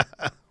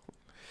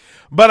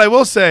 But I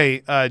will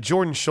say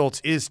Jordan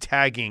Schultz is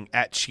tagging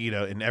at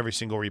Cheetah in every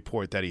single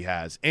report that he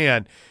has.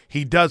 And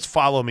he does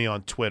follow me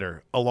on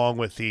Twitter along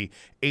with the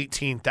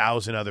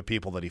 18,000 other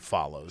people that he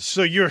follows.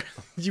 So you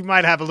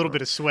might have a little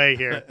bit of sway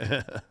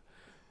here.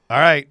 All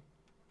right.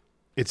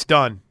 It's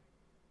done.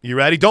 You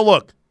ready? Don't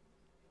look.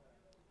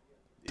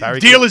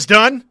 Deal is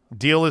done?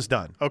 Deal is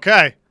done.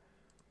 Okay.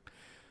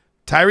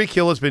 Tyreek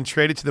Hill has been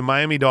traded to the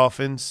Miami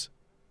Dolphins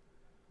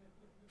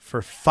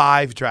for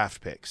 5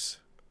 draft picks.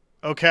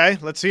 Okay,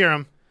 let's hear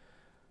him.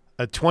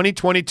 A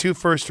 2022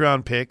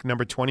 first-round pick,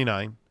 number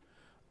 29,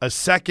 a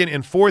second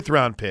and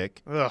fourth-round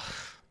pick,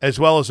 as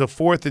well as a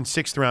fourth and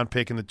sixth-round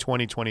pick in the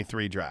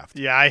 2023 draft.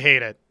 Yeah, I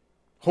hate it.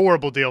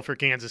 Horrible deal for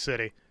Kansas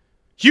City.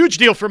 Huge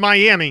deal for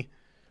Miami.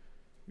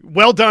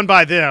 Well done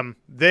by them.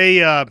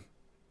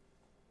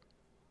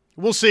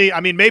 We'll see. I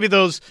mean, maybe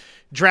those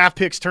draft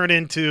picks turn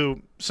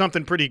into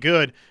something pretty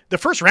good. The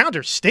first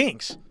rounder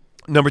stinks.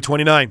 Number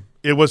 29.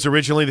 It was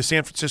originally the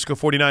San Francisco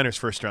 49ers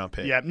first-round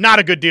pick. Yeah, not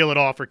a good deal at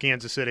all for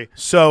Kansas City.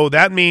 So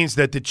that means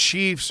that the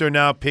Chiefs are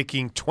now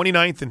picking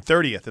 29th and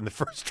 30th in the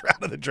first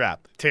round of the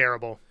draft.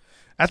 Terrible.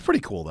 That's pretty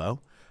cool, though.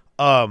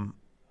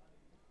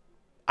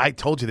 I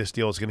told you this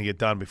deal was going to get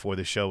done before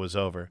the show was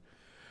over.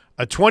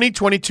 A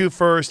 2022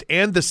 first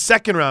and the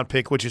second-round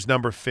pick, which is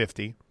number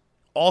 50.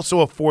 Also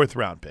a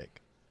fourth-round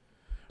pick.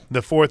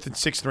 The fourth and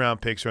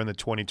sixth-round picks are in the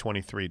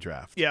 2023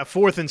 draft. Yeah,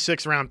 fourth and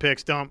sixth-round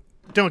picks. Don't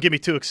get me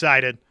too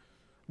excited.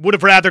 Would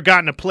have rather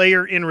gotten a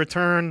player in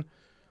return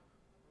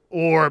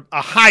or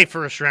a high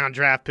first-round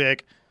draft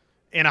pick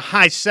and a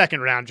high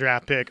second-round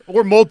draft pick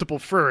or multiple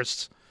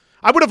firsts.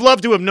 I would have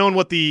loved to have known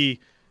what the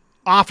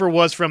offer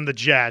was from the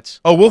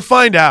Jets. Oh, we'll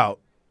find out.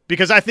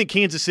 Because I think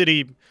Kansas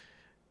City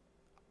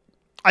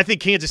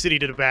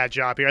did a bad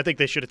job here. I think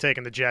they should have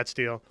taken the Jets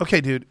deal. Okay,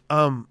 dude.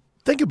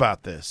 Think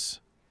about this.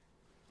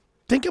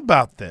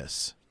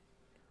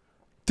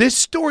 This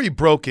story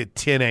broke at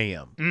 10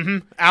 a.m.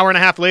 Mm-hmm. Hour and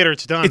a half later,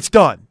 it's done. It's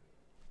done.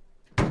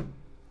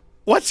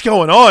 What's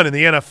going on in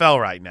the NFL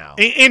right now?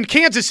 And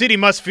Kansas City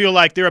must feel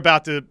like they're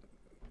about to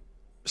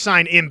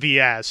sign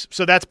MVS.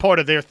 So that's part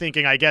of their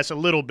thinking, I guess, a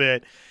little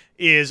bit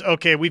is,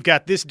 okay, we've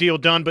got this deal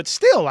done. But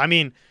still, I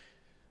mean,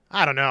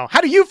 I don't know. How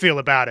do you feel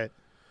about it?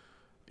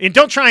 And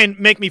don't try and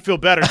make me feel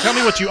better. Tell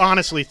me what you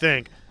honestly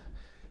think.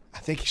 I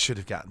think he should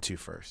have gotten 2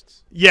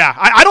 firsts. Yeah,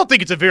 I don't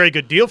think it's a very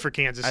good deal for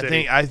Kansas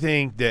City. I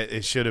think that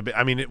it should have been.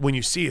 I mean, when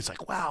you see it, it's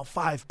like, wow,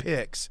 5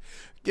 picks.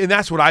 And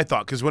that's what I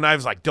thought, because when I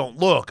was like, don't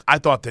look, I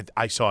thought that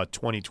I saw a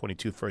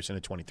 2022 first and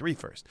a 23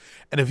 first.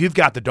 And if you've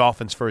got the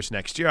Dolphins first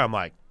next year, I'm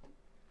like,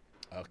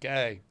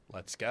 Okay,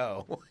 let's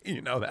go.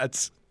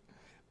 That's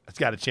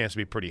got a chance to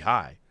be pretty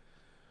high.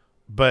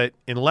 But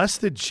unless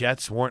the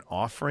Jets weren't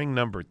offering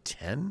number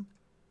 10,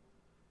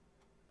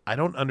 I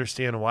don't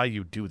understand why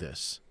you do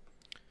this.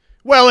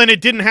 Well, and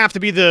it didn't have to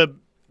be the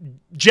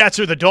Jets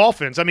or the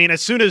Dolphins. I mean,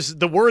 as soon as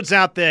the word's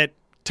out that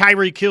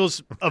Tyreek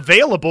Hill's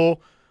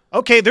available,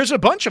 okay, there's a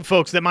bunch of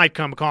folks that might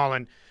come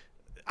calling.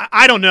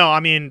 I don't know. I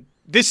mean,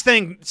 this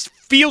thing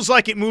feels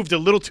like it moved a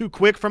little too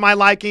quick for my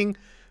liking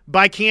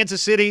by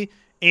Kansas City,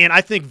 and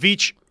I think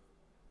Veach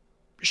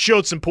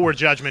showed some poor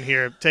judgment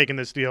here taking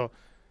this deal.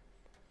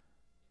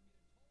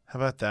 How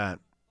about that?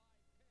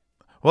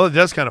 Well, it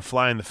does kind of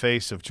fly in the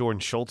face of Jordan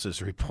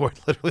Schultz's report,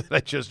 literally, that I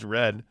just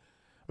read.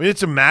 I mean,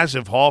 it's a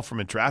massive haul from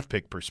a draft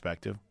pick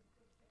perspective.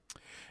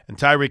 And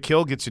Tyreek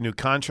Hill gets a new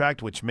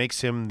contract, which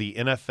makes him the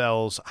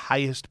NFL's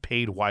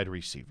highest-paid wide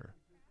receiver.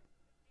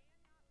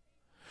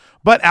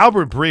 But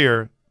Albert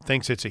Breer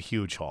thinks it's a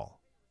huge haul.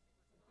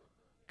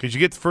 Because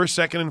you get the first,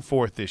 second, and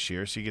fourth this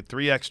year, so you get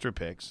 3 extra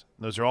picks.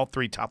 Those are all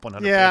 3 top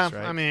 100 picks,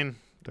 right? I mean,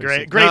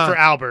 great for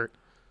Albert.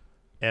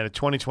 And a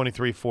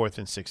 2023 4th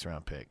and 6th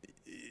round pick.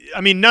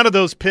 I mean, none of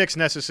those picks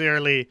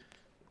necessarily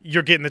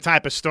you're getting the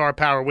type of star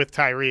power with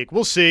Tyreek.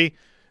 We'll see.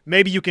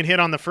 Maybe you can hit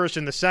on the first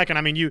and the second.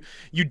 I mean, you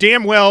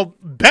damn well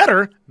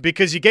better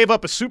because you gave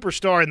up a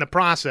superstar in the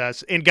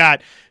process and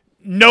got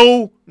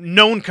no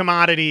known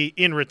commodity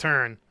in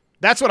return.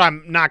 That's what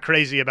I'm not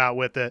crazy about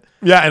with it.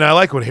 Yeah, and I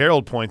like what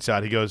Harold points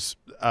out. He goes,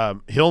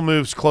 Hill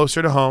moves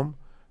closer to home.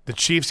 The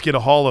Chiefs get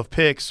a haul of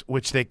picks,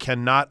 which they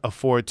cannot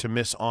afford to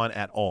miss on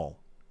at all.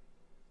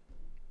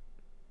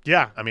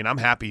 Yeah. I mean, I'm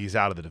happy he's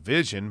out of the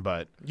division,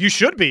 but – You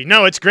should be.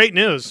 No, it's great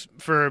news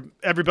for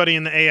everybody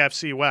in the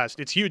AFC West.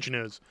 It's huge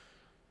news.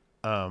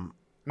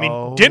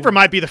 Denver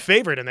might be the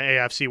favorite in the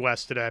AFC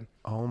West today.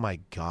 Oh, my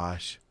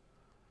gosh.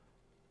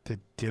 The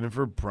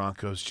Denver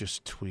Broncos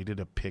just tweeted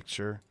a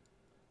picture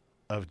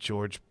of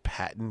George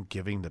Patton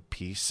giving the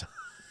peace.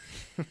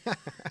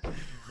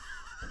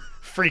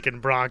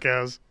 Freaking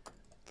Broncos.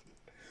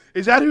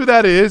 Is that who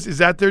that is? Is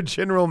that their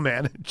general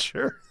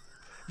manager?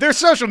 Their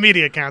social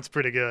media account's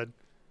pretty good.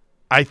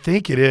 I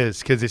think it is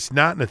because it's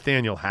not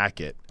Nathaniel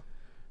Hackett.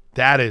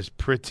 That is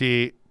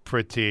pretty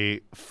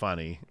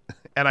funny.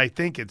 And I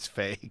think it's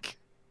fake.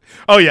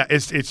 Oh, yeah,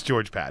 it's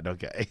George Patton.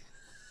 Okay.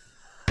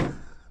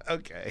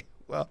 Okay.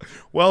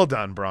 Well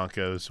done,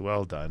 Broncos.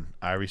 Well done.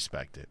 I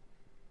respect it.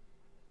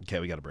 Okay,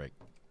 we got a break.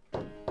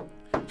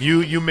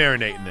 You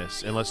marinate in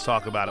this, and let's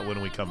talk about it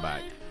when we come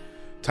back.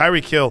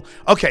 Tyreek Hill.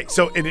 Okay,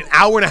 so in an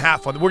hour and a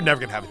half we're never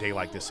going to have a day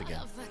like this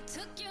again.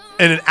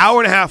 In an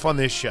hour and a half on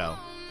this show,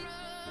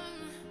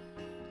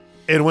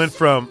 it went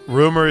from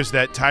rumors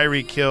that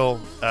Tyreek Hill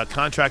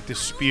contract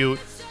dispute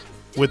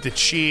with the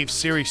Chiefs,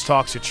 series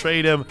talks to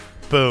trade him.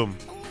 Boom,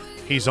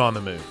 he's on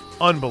the move.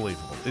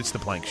 Unbelievable. It's the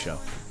Plank Show.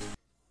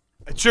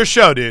 It's your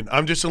show, dude.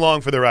 I'm just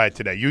along for the ride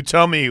today. You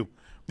tell me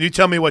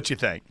what you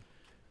think.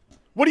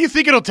 What do you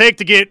think it'll take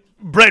to get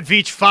Brett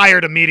Veach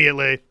fired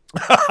immediately?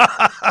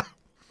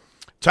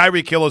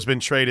 Tyreek Hill has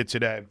been traded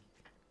today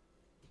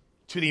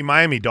to the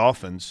Miami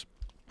Dolphins.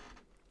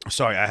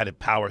 Sorry, I had to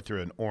power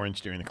through an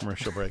orange during the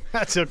commercial break.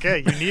 That's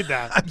okay. You need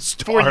that. I'm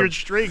starved. For your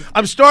string.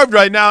 I'm starved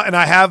right now, and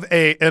I have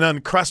an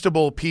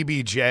Uncrustable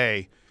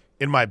PBJ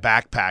in my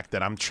backpack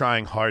that I'm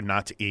trying hard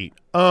not to eat.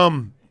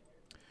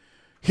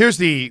 Here's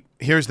the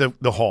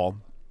haul.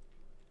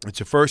 It's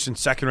a first and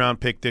second round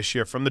pick this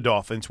year from the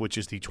Dolphins, which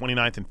is the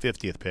 29th and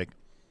 50th pick.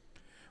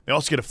 They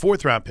also get a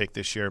fourth round pick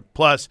this year,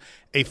 plus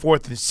a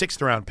fourth and sixth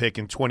round pick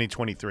in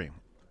 2023.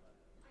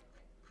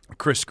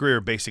 Chris Greer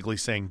basically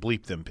saying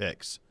bleep them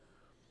picks.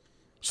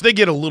 So they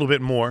get a little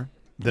bit more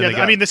than they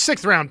got. I mean, the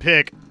sixth round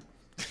pick,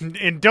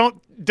 and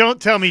don't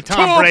tell me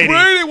Tom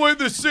Brady went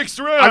the sixth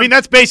round. I mean,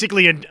 that's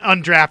basically an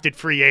undrafted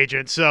free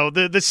agent, so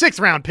the sixth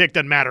round pick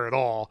doesn't matter at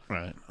all.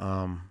 Right.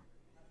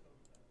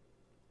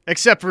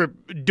 Except for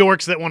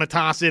dorks that want to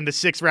toss in the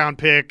sixth round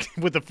pick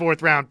with the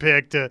fourth round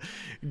pick to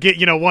get,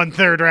 1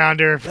 third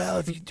rounder. Well,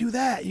 if you do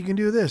that, you can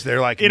do this. They're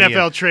like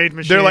NFL trade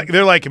machine.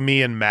 They're like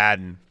me and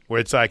Madden, where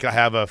it's like I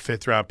have a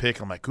fifth round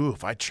pick. I'm like, ooh,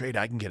 if I trade,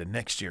 I can get a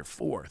next year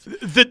fourth.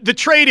 The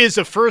trade is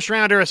a first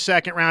rounder, a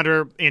second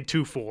rounder, and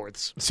 2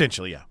 fourths.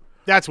 Essentially, yeah.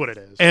 That's what it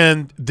is.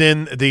 And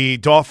then the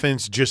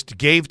Dolphins just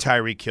gave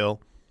Tyreek Hill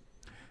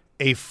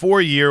a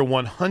 4-year,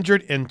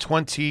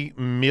 $120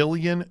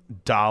 million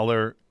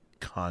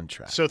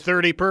contract. So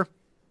 30 per?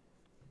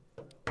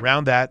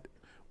 Round that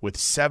with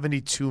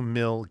 $72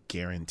 million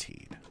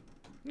guaranteed.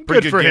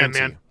 Good for him,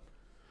 man.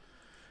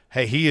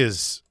 Hey,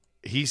 he's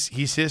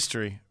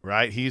history,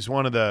 right? He's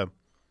one of the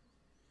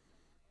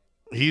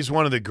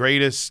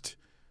greatest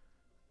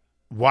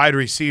wide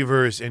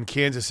receivers in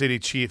Kansas City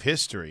Chief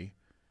history.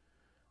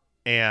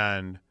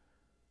 And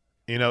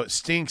it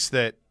stinks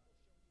that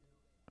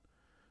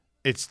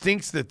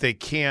they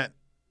can't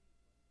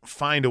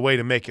find a way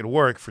to make it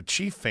work for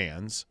Chief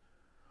fans.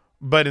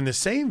 But in the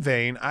same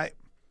vein, I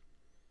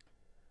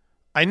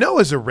know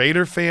as a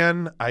Raider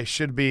fan, I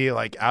should be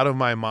like out of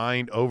my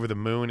mind, over the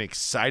moon,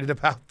 excited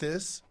about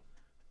this.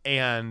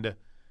 And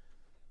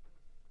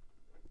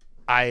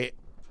I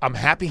I'm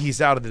happy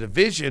he's out of the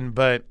division,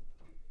 but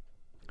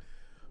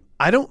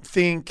I don't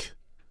think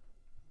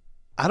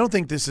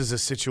this is a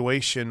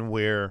situation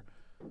where,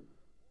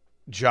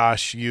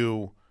 Josh,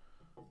 you're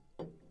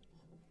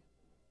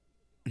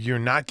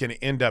not going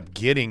to end up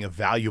getting a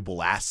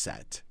valuable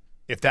asset,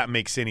 if that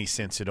makes any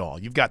sense at all.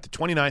 You've got the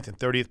 29th and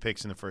 30th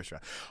picks in the first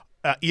round.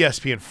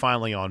 ESPN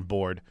finally on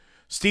board.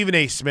 Stephen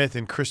A. Smith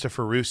and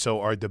Christopher Russo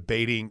are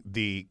debating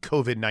the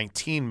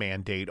COVID-19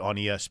 mandate on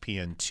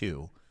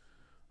ESPN2.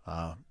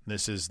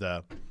 This is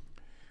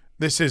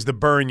the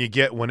burn you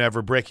get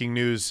whenever breaking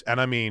news, and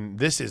I mean,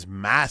 this is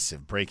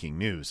massive breaking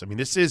news. I mean,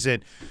 this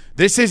isn't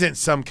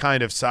some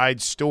kind of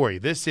side story.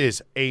 This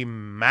is a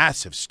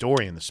massive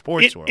story in the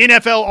sports world.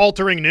 NFL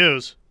altering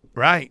news,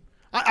 right?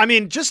 I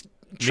mean, just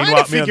trying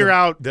to figure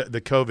out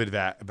the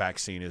COVID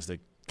vaccine is the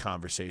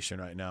conversation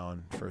right now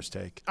on First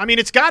Take. I mean,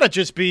 it's got to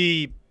just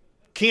be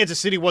Kansas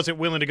City wasn't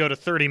willing to go to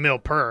 $30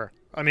 million per.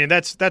 I mean,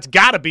 that's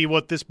got to be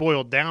what this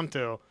boiled down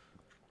to.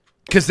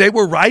 Because they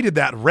were right in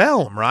that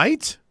realm,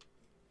 right?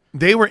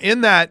 They were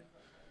in that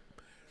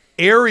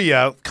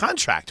area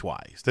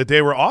contract-wise that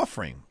they were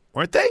offering,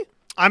 weren't they?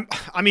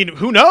 I mean,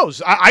 who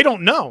knows? I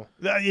don't know.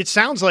 It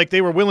sounds like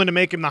they were willing to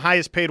make him the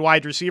highest-paid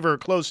wide receiver, or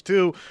close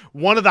to.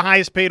 One of the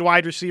highest-paid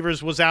wide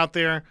receivers was out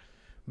there.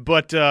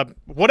 But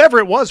whatever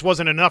it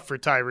wasn't enough for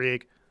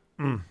Tyreek.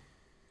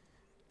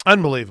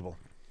 Unbelievable.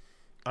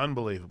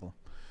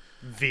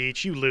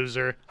 Veach, you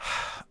loser.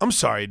 I'm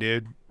sorry,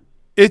 dude.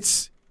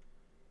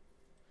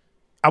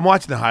 I'm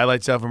watching the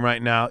highlights of him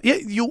right now. Yeah,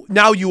 you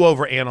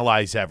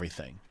overanalyze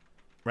everything,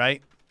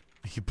 right?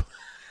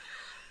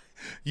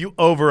 You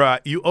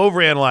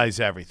overanalyze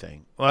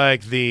everything,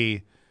 like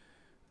the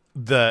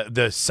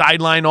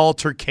sideline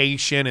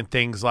altercation and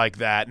things like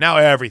that. Now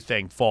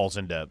everything falls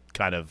into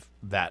kind of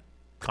that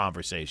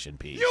conversation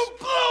piece. You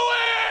blew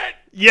it!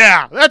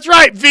 Yeah, that's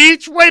right,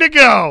 Veach. Way to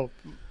go.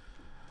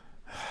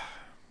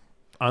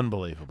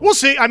 Unbelievable. We'll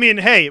see. I mean,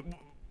 hey,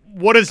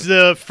 what is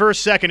the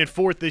first, second, and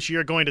fourth this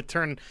year going to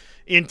turn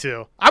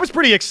into? I was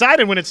pretty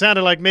excited when it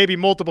sounded like maybe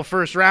multiple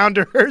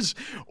first-rounders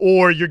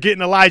or you're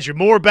getting Elijah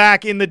Moore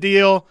back in the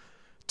deal.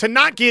 To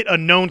not get a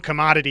known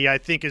commodity, I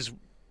think, is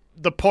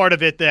the part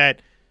of it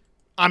that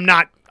I'm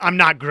not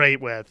great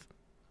with.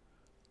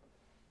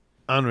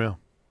 Unreal.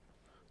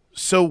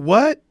 So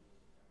what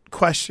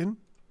question?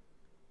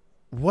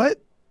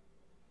 What?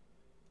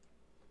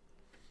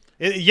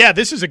 Yeah,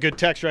 this is a good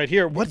text right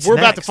here. What's We're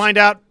next? about to find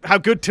out how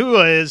good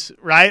Tua is,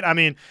 right? I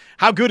mean,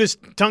 how good is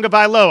Tonga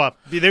Vailoa?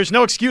 There's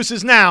no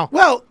excuses now.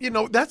 Well,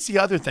 that's the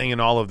other thing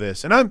in all of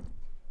this. And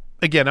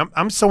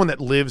I'm someone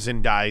that lives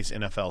and dies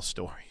NFL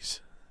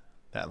stories.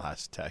 That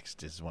last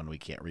text is one we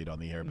can't read on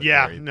the air. But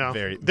Yeah, very, no.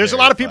 very, There's very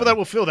a lot of people funny. that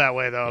will feel that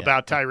way, though,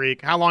 about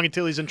Tyreek. How long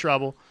until he's in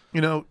trouble?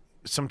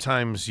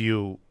 Sometimes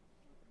you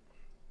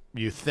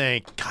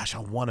think, gosh, I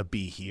want to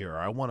be here. Or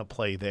I want to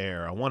play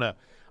there. I want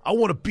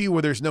to be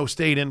where there's no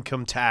state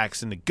income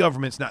tax and the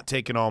government's not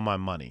taking all my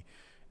money.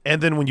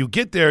 And then when you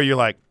get there, you're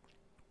like,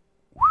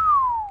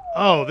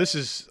 oh,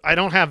 I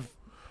don't have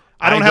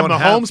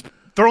Mahomes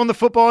throwing the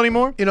football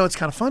anymore. It's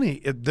kind of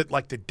funny that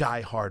like the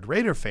diehard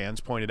Raider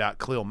fans pointed out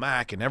Khalil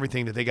Mack and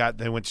everything that they got.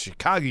 They went to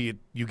Chicago.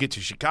 You get to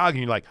Chicago and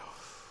you're like,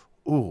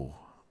 ooh,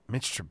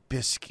 Mitch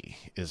Trubisky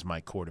is my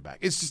quarterback.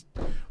 It's just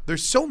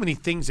there's so many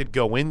things that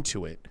go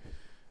into it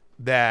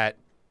that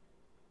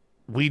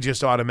we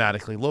just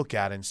automatically look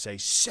at and say,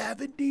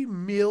 $70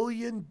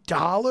 million?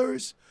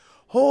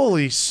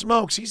 Holy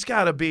smokes, he's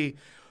got to be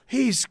 –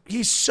 he's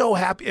so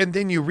happy. And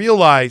then you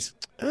realize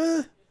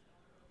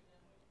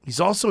he's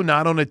also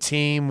not on a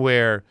team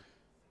where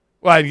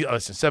 – well,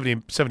 listen,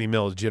 70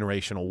 mil is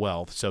generational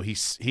wealth. So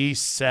he's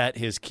set,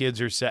 his kids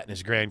are set, and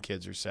his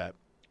grandkids are set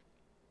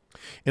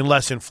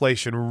unless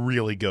inflation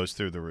really goes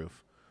through the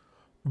roof.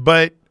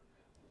 But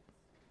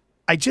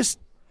I think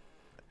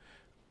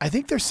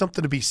there's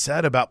something to be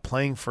said about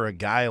playing for a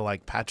guy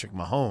like Patrick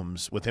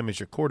Mahomes with him as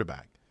your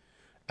quarterback,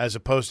 as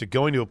opposed to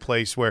going to a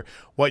place where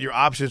what your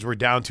options were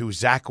down to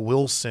Zach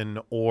Wilson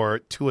or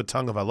Tua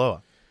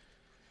Tagovailoa.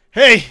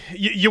 Hey,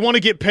 you want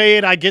to get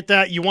paid. I get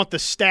that. You want the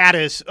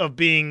status of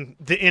being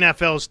the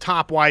NFL's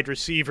top wide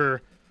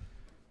receiver.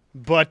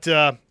 But,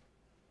 the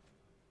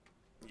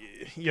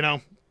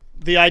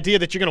idea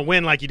that you're going to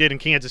win like you did in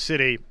Kansas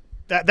City,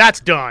 that's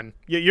done.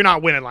 You're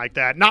not winning like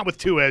that. Not with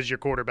Tua as your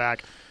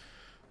quarterback.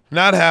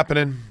 Not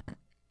happening.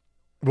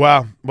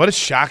 Wow, what a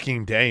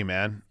shocking day,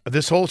 man.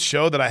 This whole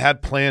show that I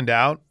had planned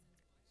out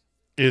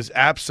is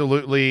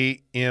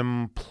absolutely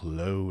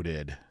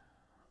imploded.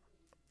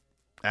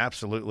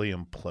 Absolutely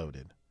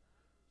imploded.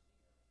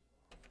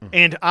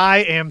 And I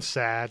am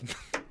sad.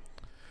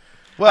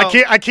 Well,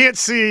 I can't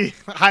see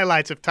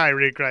highlights of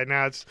Tyreek right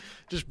now. It's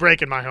just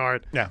breaking my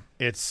heart. Yeah,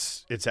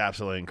 it's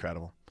absolutely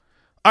incredible.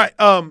 All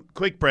right,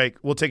 quick break.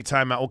 We'll take a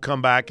timeout. We'll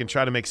come back and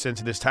try to make sense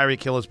of this.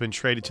 Tyreek Hill has been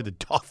traded to the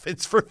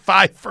Dolphins for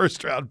 5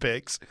 first-round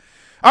picks.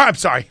 All right, I'm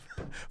sorry.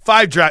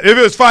 5 draft. If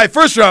it was 5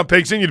 first-round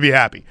picks, then you'd be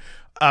happy.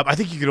 I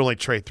think you could only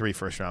trade 3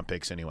 first-round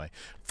picks anyway.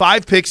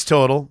 5 picks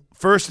total.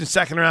 First and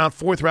second round,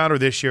 4th rounder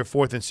this year,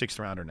 4th and 6th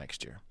rounder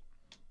next year.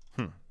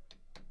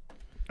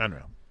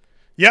 Unreal.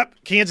 Yep,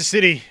 Kansas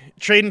City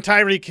trading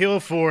Tyreek Hill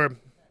for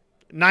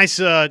nice,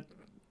 not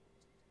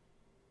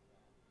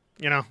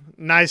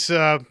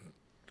a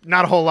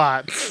whole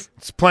lot.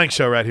 It's a Plank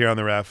Show right here on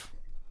the Ref.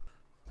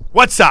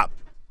 What's up?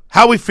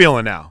 How we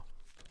feeling now?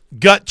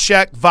 Gut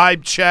check,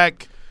 vibe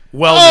check,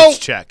 wellness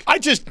check.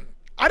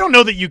 I don't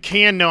know that you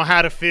can know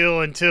how to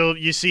feel until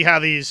you see how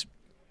these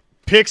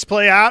picks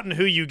play out and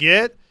who you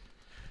get.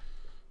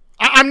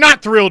 I'm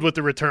not thrilled with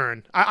the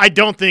return. I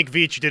don't think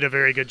Veach did a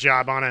very good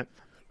job on it.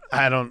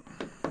 I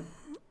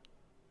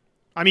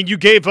mean, you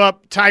gave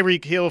up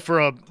Tyreek Hill for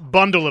a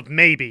bundle of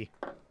maybe.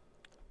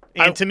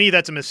 And to me,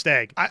 that's a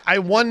mistake. I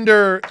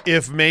wonder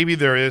if maybe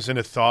there isn't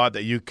a thought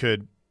that you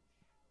could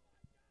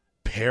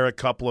pair a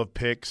couple of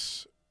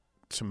picks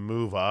to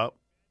move up.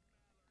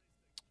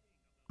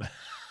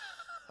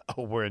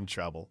 Oh, we're in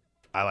trouble.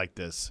 I like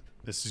this.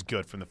 This is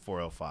good from the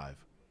 405.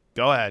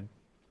 Go ahead.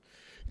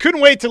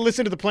 Couldn't wait to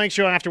listen to the Plank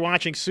Show after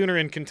watching Sooner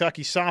and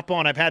Kentucky softball,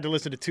 and I've had to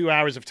listen to 2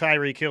 hours of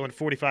Tyreek Hill and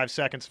 45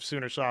 seconds of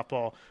Sooner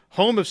softball.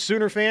 Home of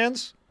Sooner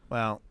fans?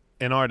 Well,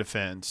 in our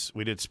defense,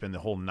 we did spend the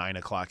whole 9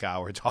 o'clock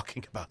hour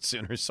talking about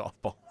Sooner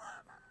softball.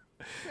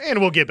 And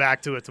we'll get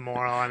back to it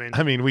tomorrow.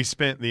 I mean, we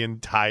spent the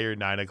entire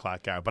 9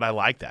 o'clock hour, but I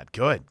like that.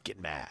 Good.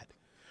 Get mad.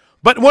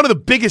 But one of the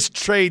biggest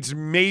trades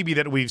maybe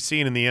that we've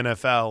seen in the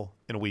NFL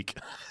in a week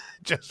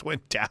just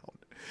went down.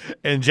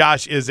 And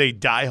Josh is a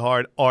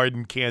diehard,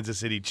 ardent Kansas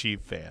City Chief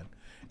fan.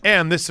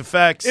 And this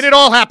affects – and it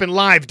all happened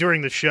live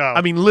during the show.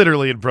 I mean,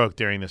 literally it broke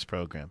during this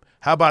program.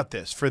 How about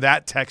this? For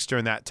that texter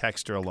and that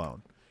texter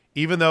alone,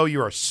 even though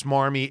you're a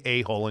smarmy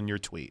a-hole in your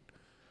tweet,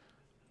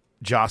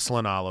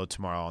 Jocelyn Allo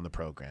tomorrow on the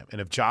program. And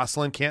if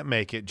Jocelyn can't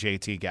make it,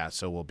 JT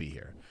Gasso will be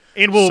here.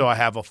 And we'll so I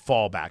have a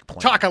fallback plan.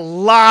 Talk a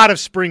lot of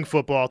spring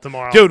football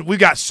tomorrow. Dude, we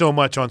got so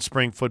much on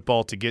spring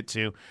football to get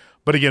to.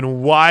 But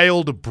again,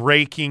 wild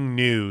breaking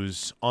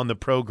news on the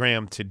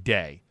program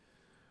today.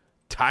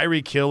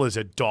 Tyreek Hill is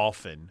a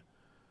Dolphin.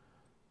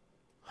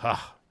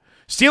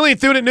 Steely and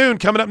Thune at noon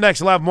coming up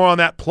next. We'll have more on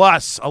that.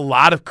 Plus, a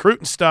lot of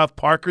Cruton stuff.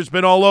 Parker's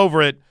been all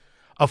over it.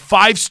 A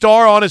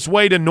 5-star on his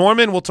way to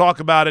Norman. We'll talk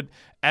about it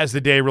as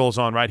the day rolls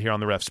on right here on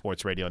the Ref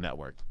Sports Radio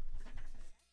Network.